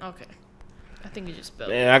 Okay. I think it just spelled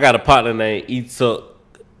Man, I got a partner named Etuk,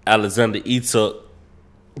 Alexander Etuk.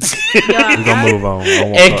 We're gonna move on. I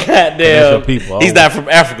don't want And to that's your goddamn, people. he's not from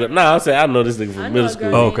Africa. Nah, I'm saying I know this nigga I from know middle a school.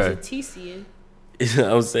 girl Okay. named Leticia. You know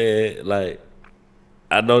what I'm saying? Like,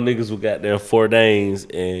 I know niggas who got their 4 names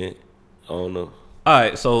and I don't know. All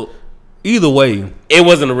right, so either way, It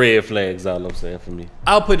wasn't a red flag, is all I'm saying for me.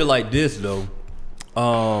 I'll put it like this though.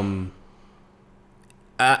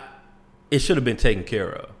 It should have been taken care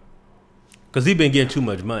of because he been getting too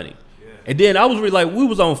much money. And then I was really like, we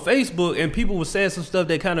was on Facebook and people were saying some stuff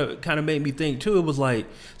that kind of made me think too. It was like,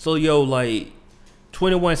 so yo, like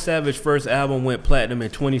 21 Savage first album went platinum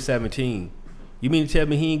in 2017. You mean to tell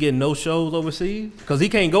me he ain't getting no shows overseas? Because he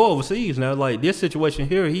can't go overseas now. Like this situation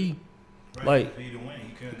here, he like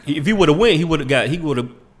if he would have went,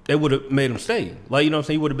 they would have made him stay. Like, you know what I'm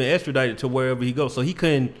saying? He would have been extradited to wherever he goes. So he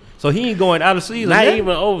couldn't. So he ain't going out of season. Not yet. even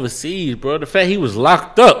overseas, bro. The fact he was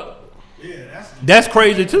locked up. Yeah, That's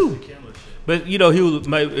crazy too. killer shit. But you know,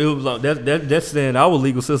 that's saying our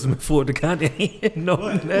legal system in Florida County ain't no.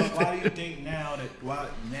 But why do you think now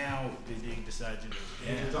did they decide to do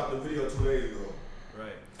He it? just dropped the video 2 days ago.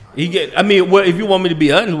 Right. He get. I mean, what if you want me to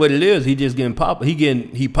be honest? What it is, he just getting pop.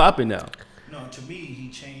 He popping now. No, to me, he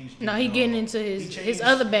changed. No, he getting into his changed-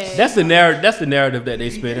 other bag. That's the narrative. That's the narrative that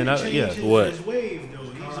they spin. And yeah, What? His wave though.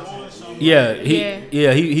 He's on something. yeah,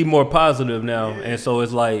 Yeah. he more positive now, and so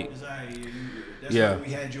it's like It's like, that's Yeah. what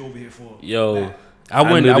we had you over here for. Yo, I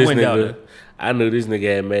went knew this down nigga- there. I knew this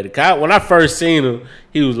nigga had made it. When I first seen him,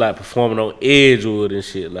 he was like performing on Edgewood and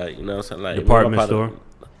shit. Like, you know what I'm saying? Like Department my partner- store?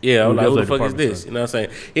 Yeah, I was That like, was who a the fuck is department this? store. You know what I'm saying?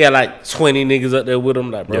 He had like 20 niggas up there with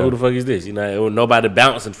him. Like, bro, Yeah. who the fuck is this? You know, it was nobody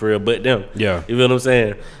bouncing for real but them. Yeah. You feel what I'm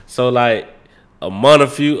saying? So like a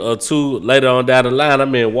month or two later on down the line,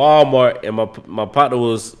 I'm in Walmart and my partner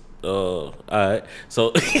was all right.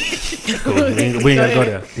 So we ain't gotta go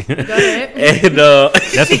there. Go ahead. and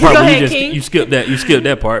That's the part Go where ahead, you King. skip that. You skip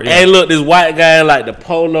that part. Yeah. hey, look, this white guy in like the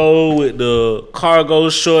polo with the cargo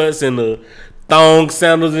shorts and the thong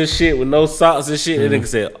sandals and shit with no socks and shit. And nigga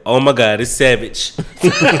said, "Oh my God, it's Savage."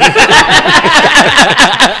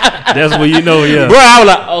 That's what you know. Yeah. Bro, I was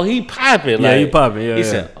like, "Oh, he popping." Yeah, Like, he popping, yeah, He yeah.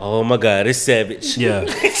 said, "Oh my God, it's Savage." Yeah.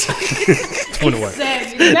 21.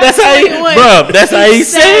 Savage. That's how he, bro. That's how he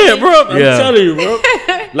said, bro. I'm Yeah. telling you, bro.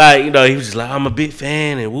 Like, you know, he was just like, "I'm a big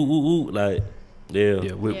fan," and woo, woo, woo. Like, yeah.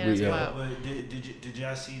 Yeah. Yeah, that's wild. But did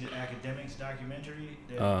y'all see the academics documentary?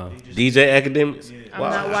 That they just, DJ Academics. Yeah. I'm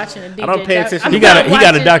not watching a DJ. I don't pay attention. I'm He not got a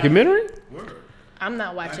watching- documentary. Word. I'm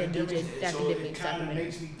not watching a DJ So it academics kind of documentary.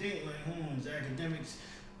 makes me think like, is academics,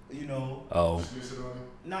 you know, Oh.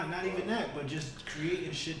 not even that, but just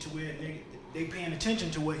creating shit to where they paying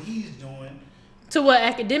attention to what he's doing. To what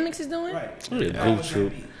academics is doing? Right. Yeah, How goof would that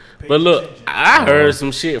troop. be? Pay But look, attention. I heard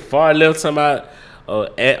some shit far left talking about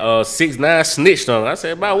 6ix9ine snitched on him. I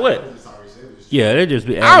said, about what? Yeah, they just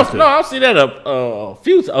be. I adding don't know. I've seen that a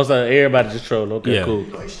few times. I was like, everybody just trolling. Okay, Yeah. cool. You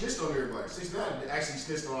know, he snitched on everybody. 6ix9ine actually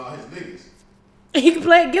snitched on all his niggas. He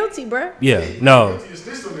pled guilty, bro. Yeah. No. He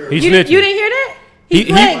snitched on He everybody. You snitching. didn't hear that? He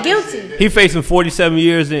pled guilty. He facing 47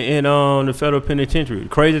 years in the federal penitentiary. The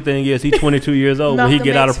crazy thing is, he's 22 years old. When he Malcolm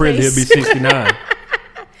get out of X prison, he'll be face. 69.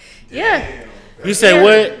 Yeah. You said Yeah.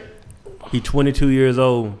 what? He's 22 years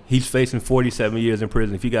old. He's facing 47 years in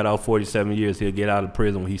prison. If he got out 47 years, he'll get out of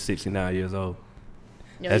prison when he's 69 years old.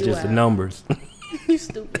 Yo, That's you just the wild. numbers. You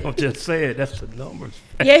stupid. I'm just saying, that's the numbers.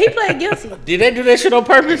 Yeah, he pled guilty. Did they do that shit on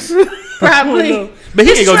purpose? Probably. But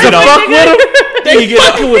he ain't gonna get Treyway, out. nigga. He ain't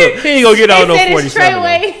fucking with him. He ain't gonna get out They no said it's 47. though.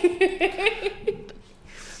 Treyway.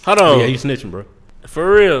 Hold on. Yeah, he's snitching, bro.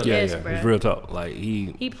 For real. Yeah, Yes, yeah. bro. It's real talk. Like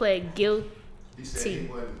he. He pled guilty. He said he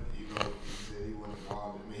wasn't, you know, he said he wasn't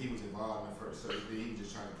involved. I mean, he was involved in the first certain thing. He was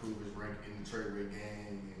just trying to prove his rank in the Treyway gang.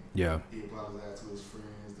 And Yeah. he apologized to his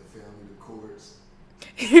friends, the family, the courts.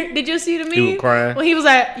 Did you see the meme? He was crying. When he was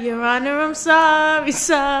like, Your Honor, I'm sorry,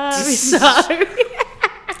 sorry, sorry.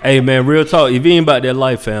 Hey man, real talk. If you ain't about that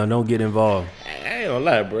life, fam, don't get involved. I ain't gonna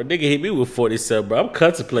lie, bro. Nigga hit me with 47, bro. I'm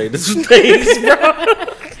contemplating this things, bro.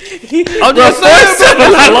 I'm just saying,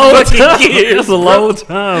 bro. That's a long fucking time. years, That's a long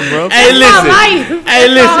time, bro. Hey, my listen. life. Hey,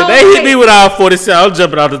 That's listen. my They whole hit me with all 47. I'm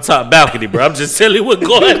jumping off the top balcony, bro. I'm just telling you what's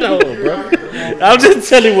going on, bro. I'm just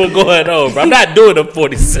telling you what's going on, bro. I'm not doing the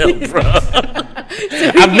 47, bro.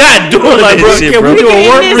 I'm not doing Like, that bro, shit, can bro. we do a Can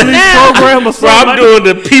work this release now. program or Bro, something? I'm doing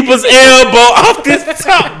the people's elbow off this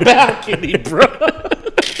top balcony, bro.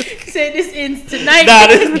 Said this ends tonight.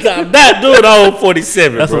 I'm not doing the whole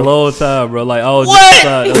 47, That's bro. a long time, bro. Like, oh, What?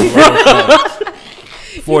 that's a long time.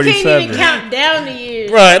 You 47. can't even count down the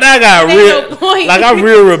years. Bro, and I got Ain't real, no point. like I'm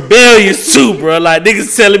real rebellious too, bro. Like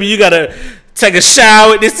niggas telling me you gotta take a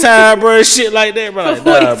shower at this time, bro. Shit like that, bro. For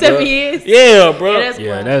Like, 47 bro. years. Yeah, bro. Yeah, that's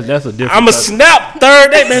Yeah, wild. that's a different. I'm a type- snap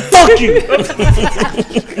third day, man. Fuck you.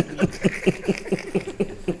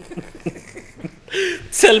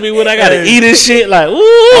 Telling me what I gotta eat and shit. Like, ooh.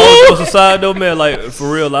 On the side though, man, like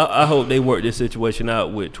for real, I hope they work this situation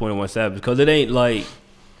out with 21 Savage because it ain't like,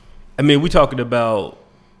 I mean, we talking about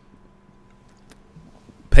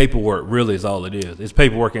paperwork. Really, is all it is. It's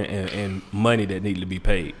paperwork and money that need to be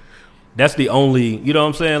paid. That's the only, you know what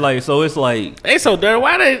I'm saying? Like, so it's like, They so dirty.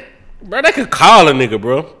 Why they, bro? They could call a nigga,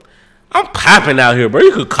 bro. I'm popping out here, bro.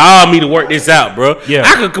 You could call me to work this out, bro. Yeah.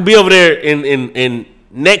 I could be over there in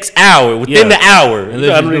next hour, within the hour. And You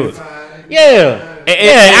know let what I you mean? do it. Yeah.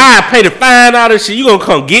 I pay the fine, all this shit. You gonna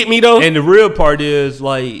come get me though? And the real part is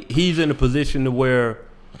like he's in a position to where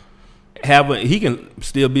he can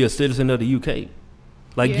still be a citizen of the UK.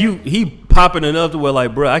 Like Yeah. he popping enough to where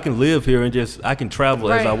like, bro, I can live here and I can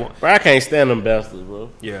travel as I Right. want. Bro, I can't stand them bastards, bro.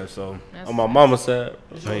 Yeah, so That's- On my mama's side,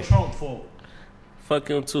 It's your Trump fault. fuck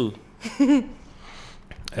him too.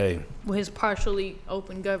 hey, With his partially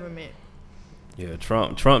open government. yeah,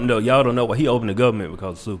 Trump, no, y'all don't know why he opened the government because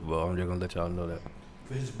of the Super Bowl. I'm just gonna let y'all know that.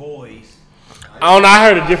 For his boys. I don't know. I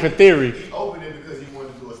heard a different theory. He opened it because he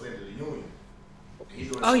wanted to do a State of the Union. He's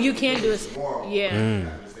doing Oh, State you of the can't do Union it. tomorrow. Yeah.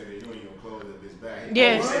 After the State of the Union, he'll close up his back.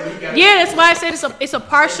 Yeah. Yeah, that's why I said it's a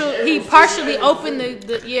partial. He partially opened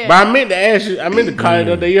the yeah. But I meant to ask you. I meant to call you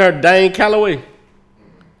the other day. You heard Dane Calloway?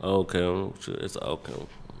 Okay, I'm sure it's okay.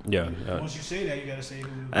 Yeah. Once you say that, you gotta say who.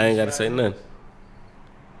 I ain't gotta say nothing.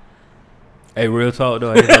 Hey, real talk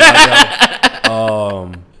though.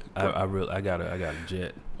 I got a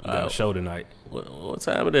jet. I got a show tonight. What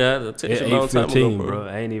time it is? I text At you a long time ago, 8:15, bro. bro.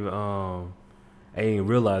 I ain't even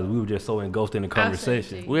realize we were just so engulfed in the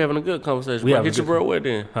conversation. We having a good conversation. We Bro. having Get your a bro good- where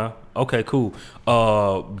then? Huh? Okay, cool.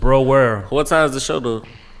 Bro, where? What time's the show though?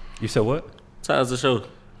 You said what? Time's the show?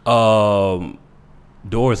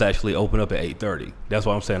 Doors actually open up at 8:30. That's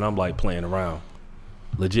what I'm saying. I'm like playing around,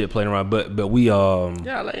 legit playing around. But we Y'all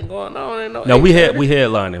ain't going on. Ain't no. no, we 8:30.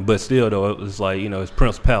 headlining, but still though it was like it's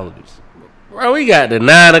principalities, Bro, we got the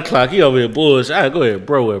 9 o'clock. You over here bullshit. All right, go ahead,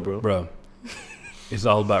 bro. Where, bro? bro. It's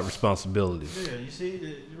all about responsibilities. Yeah, you see,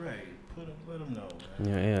 you're right. Let them know,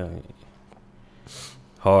 man. Yeah.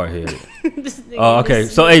 Hard headed. This nigga Okay,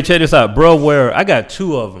 is- so hey, check this out, bro. Where I got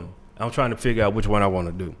two of them. I'm trying to figure out which one I want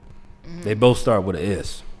to do. They both start with an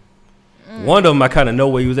S. One of them I kind of know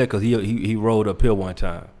where he was at because he rolled uphill one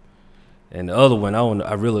time, and the other one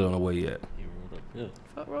I really don't know where he at.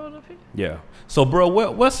 Fuck rolled up here. Yeah. So, bro,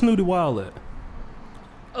 what's Snooty Wild at?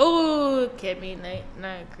 Oh, kept me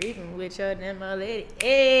not creeping with your damn lady.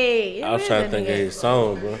 Hey, I was trying to think of his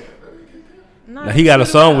song, bro. No, Now, he got a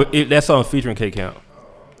song with that song featuring K Count.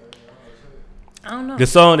 I don't know. The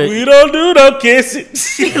song that We don't do no kissing.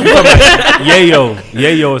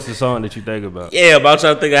 Yayo is the song that you think about. Yeah, but I'm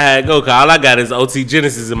trying to think of how it go. Cause all I got is OT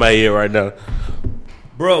Genesis in my ear right now.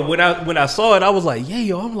 Bro, when I saw it, I was like,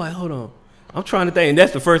 Yayo. I'm like, hold on. I'm trying to think. And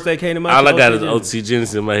that's the first thing that came to mind. All I got is Genesis. OT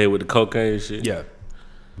Genesis in my head with the cocaine shit. Yeah.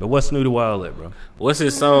 But what's Snooty Wild at, bro? What's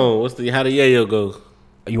his song? How the Yayo go?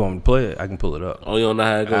 You want me to play it? I can pull it up. Oh, you don't know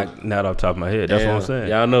how it go? Not off the top of my head. That's what I'm saying.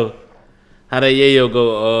 Y'all know how that Yayo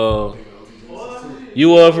go?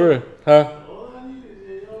 You up for it? Huh?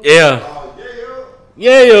 Yeah.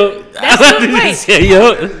 Yayo. That's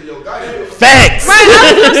Yayo. Facts. Right,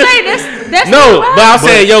 I was gonna say that's No, Snooty but Wild. I'm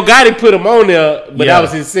saying Yo Gotti put him on there, but Yeah. that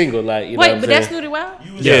was his single. Like, you know Wait, what I'm but that's saying? Snooty Wild.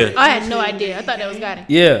 Yeah. I had no idea. I thought that was Gotti.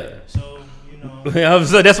 Yeah. So, you know,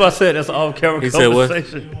 So that's what I said. That's an off-camera He said what?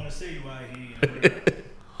 conversation. you want to say why he.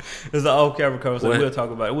 It's an off-camera conversation. What? We'll talk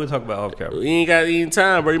about it. We'll talk about off-camera. You ain't got any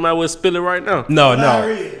time, bro. You might well spill it right now.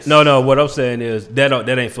 No. What I'm saying is that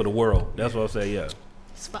ain't for the world. That's what I'm saying. Yeah.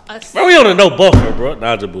 It's for us. Bro, we on a no buffer, bro.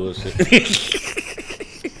 Nah, just bullshit.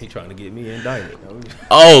 He trying to get me indicted.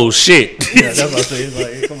 Oh, shit. Yeah, that's what I'm saying.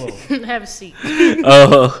 He's like, come on. Have a seat.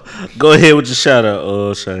 Go ahead with your shout out,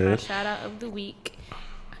 My Cheyenne. shout out of the week.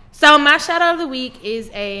 So my shout out of the week is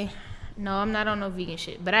no, I'm not on no vegan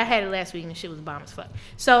shit, but I had it last week and the shit was bomb as fuck.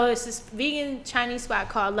 So it's this vegan Chinese spot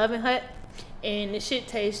called Lovin' Hut, and the shit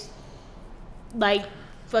tastes like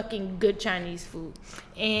fucking good Chinese food,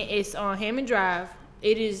 and it's on Hammond Drive.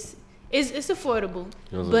 It's affordable,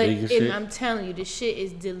 It was a but vegan shit? I'm telling you, the shit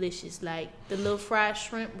is delicious. Like the little fried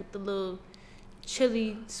shrimp with the little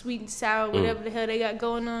chili, sweet and sour, whatever the hell they got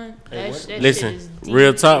going on. That Listen, shit is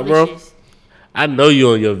real talk, bro. delicious. I know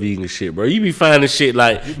you on your vegan shit, bro. You be finding shit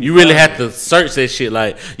like you really have to search that shit.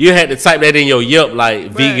 Like you had to type that in your Yelp, like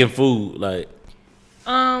vegan food. Like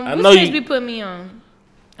What know place you- be put me on?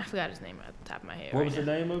 I forgot his name off the top of my head. What right was the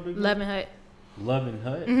now. name of it? Lovin' Hut. Loving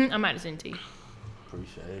Hut. I might have sent it to you.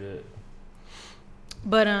 Appreciate it.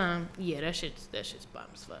 But yeah, that shit's bomb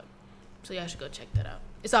as fuck. So y'all should go check that out.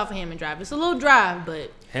 It's off of Hammond Drive. It's a little drive,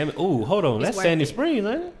 but Ooh, hold on. It's That's worth Sandy it. Springs,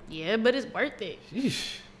 ain't it? yeah, but it's worth it.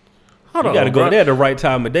 Sheesh. Hold You on, got to go bro. there at the right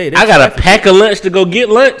time of day. I got to pack a lunch to go get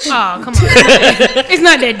lunch. Oh, come on. It's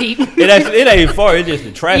not that deep. It ain't far. It's just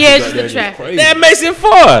the traffic. Yeah, it's out just there the is traffic. crazy. That makes it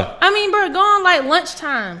far. I mean, bro, go on like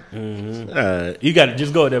lunchtime. You got to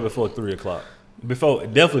just go there before 3:00.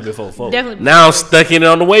 Definitely before 4. Definitely. Now I'm stuck in it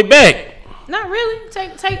on the way back. Not really.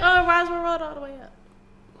 Take Roswell Road all the way up.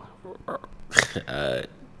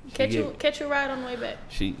 Catch your ride on the way back.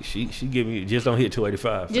 She give me just don't hit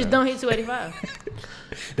 285. Just don't hit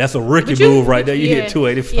 285. That's a rookie But you- move right there. You yeah, hit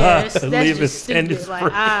 285. Yeah, that's leaving just Sandy stupid.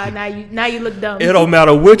 Springs. Like, now you look dumb. It don't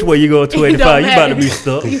matter which way you go 285. You about to be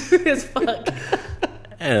stuck. As fuck.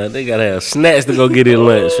 Yeah, they gotta have snacks to go get in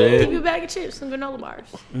lunch, Keep man. your bag of chips and granola bars.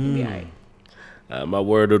 You'll be all right. My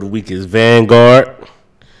word of the week is Vanguard,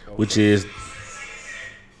 which is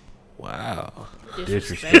wow.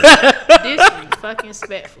 Disrespectful. Fucking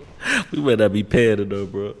respectful. We better not be paying it though,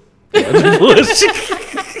 bro. That's bullshit.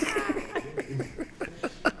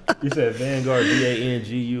 You said Vanguard,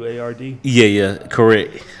 VANGUARD. Yeah,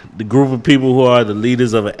 correct. The group of people who are the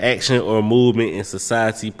leaders of an action or movement in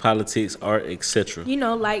society, politics, art, etc. You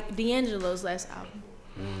know, like D'Angelo's last album,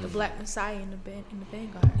 The Black Messiah in the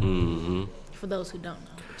Vanguard. Mm-hmm. For those who don't know,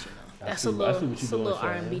 but you know, that's see a what you're little doing,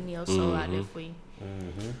 R&B neo soul out there for you.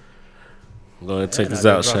 Go ahead and take this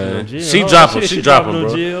not out, dropping Shane. on Jill. She Oh, dropping, shit, she she dropping, dropping on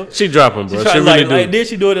bro. Jill. She dropping, bro. She Try, really do. then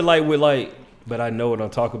she doing it with but I know what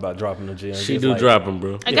I'm talking about dropping the gym. She do dropping,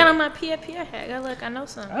 bro. I got on my Pia hat. Look, I know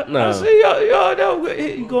something. Nah. I see y'all know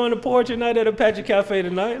you going to porch tonight at Apache Cafe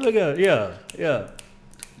tonight. Look at yeah.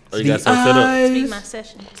 Oh, you got something set up? Speak my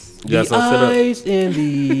sessions. You got something set up? eyes in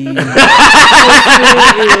the ocean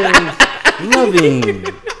is loving.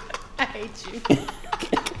 I hate you.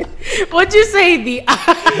 What'd you say? The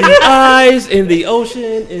The eyes in the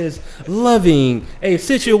ocean is loving. A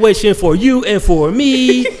situation for you and for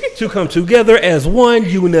me to come together as one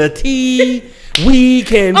unity. We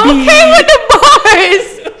can be. okay with the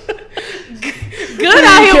bars. Good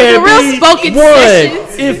out here with the real spoken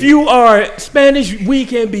sessions. If you are Spanish, we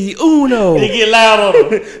can be uno. Get loud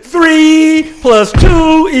on her. 3 +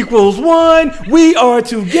 2 = 1. We are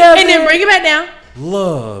together. And then bring it back down.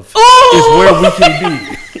 Love Ooh. is where we can be.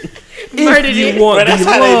 Murdered If you it. want Bro, that's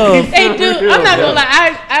the how they love. be. Hey, dude, I'm not gonna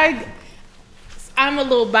lie. I'm a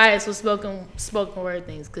little biased with spoken word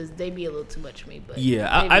things because they be a little too much for me. But Yeah,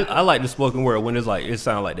 I like the spoken word when it's like it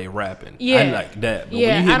sounds like they rapping. Yeah. I like that. But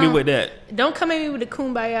Yeah, when you I hit me don't- with that, don't come at me with the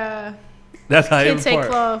kumbaya, that's how it kente part.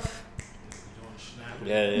 cloth,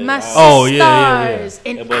 Yeah, my Oh, yeah. stars,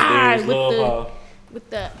 and That boy I Darius Love, with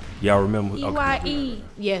the Y'all remember? EYE.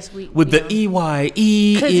 Yes, we With we the know.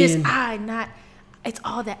 EYE Because it's in I, not it's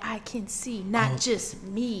all that I can see, not just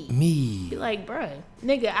me. Be me. like, bruh,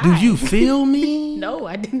 nigga, Do I you feel me? No,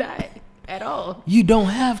 I did not at all. You don't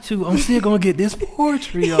have to. I'm still gonna get this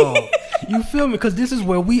poetry off. You feel me? Because this is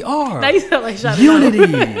where we are. Now you sound like Shawty.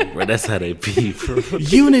 Unity. bro. That's how they be, bro.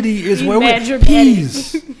 Unity is You where mad we're dramatic.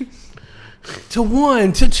 peace. To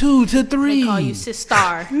 1, to 2, to 3. They call you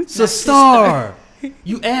sister. It's a star.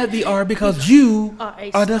 You add the R because you Are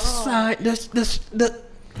a are the star. sign. The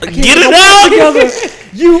I can't Get put it my out! words together.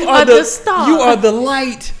 You are the star. You are the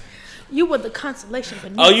light. You were the consolation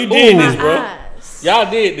beneath Oh, you did my this, bro. eyes. Y'all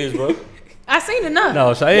did this, bro. I seen enough.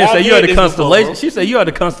 No, Cheyenne Y'all said you are did the this before, constellation. bro. She said you are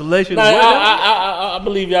the constellation. Nah, of weather. I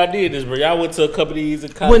believe y'all did this, bro. Y'all went to a couple of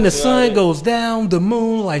these. When the sun goes down, the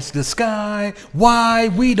moon lights the sky. Why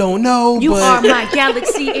we don't know. You but are my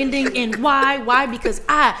galaxy ending, and why? Why? Because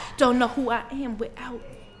I don't know who I am without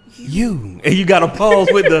you. And you got to pause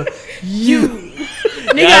with the you.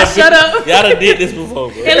 nigga. Shut up. Y'all done did this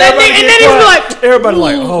before, bro. And then he was like, Everybody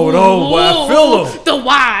like, hold on, boy, I feel him. the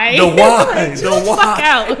why. The why, Chill the the fuck why.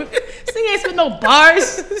 out. This nigga ain't spit no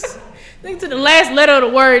bars. Think to the last letter of the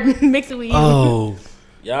word, mix it with you. Oh.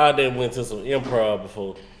 Y'all done went to some improv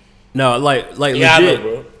before. No, like Yeah, I know, legit.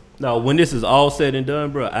 bro. No, when this is all said and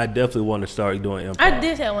done, bro, I definitely want to start doing improv. I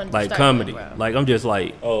did have one to Like start comedy. with, bro. Like I'm just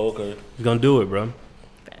like Oh, okay. gonna do it, bro.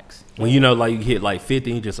 Facts. When you know, like you hit like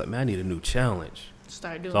 50, you just like, man, I need a new challenge.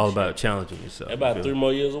 Start doing It's all shit. about challenging yourself. That about you 3 feel me?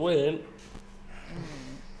 more years away, ain't it?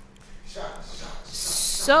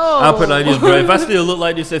 So I'll put it like this, bro. If I still look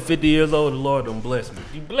like this at 50 years old, the Lord don't bless me.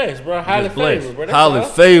 You blessed, bro. Highly Just blessed. favored, bro. That's Highly all.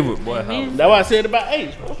 favored, boy. Highly- That's why I said about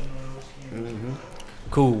age, bro.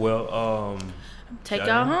 Cool. Well, take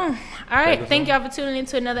y'all home. All right. Thank y'all for tuning in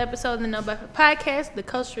to another episode of the No Buffer Podcast, the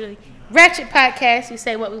culturally ratchet podcast. We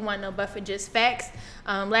say what we want, no buffer, just facts.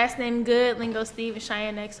 Last name good, Lingo Steve and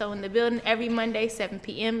Cheyenne XO in the building every Monday, 7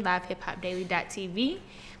 p.m. live hiphopdaily.tv.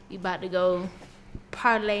 We about to go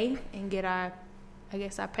parlay and get our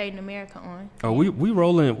Paid in America on. Oh, we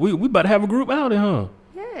rolling. We about to have a group outing, huh?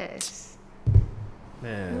 Yes.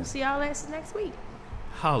 Man, We'll see y'all next week.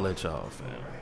 holla at y'all, fam.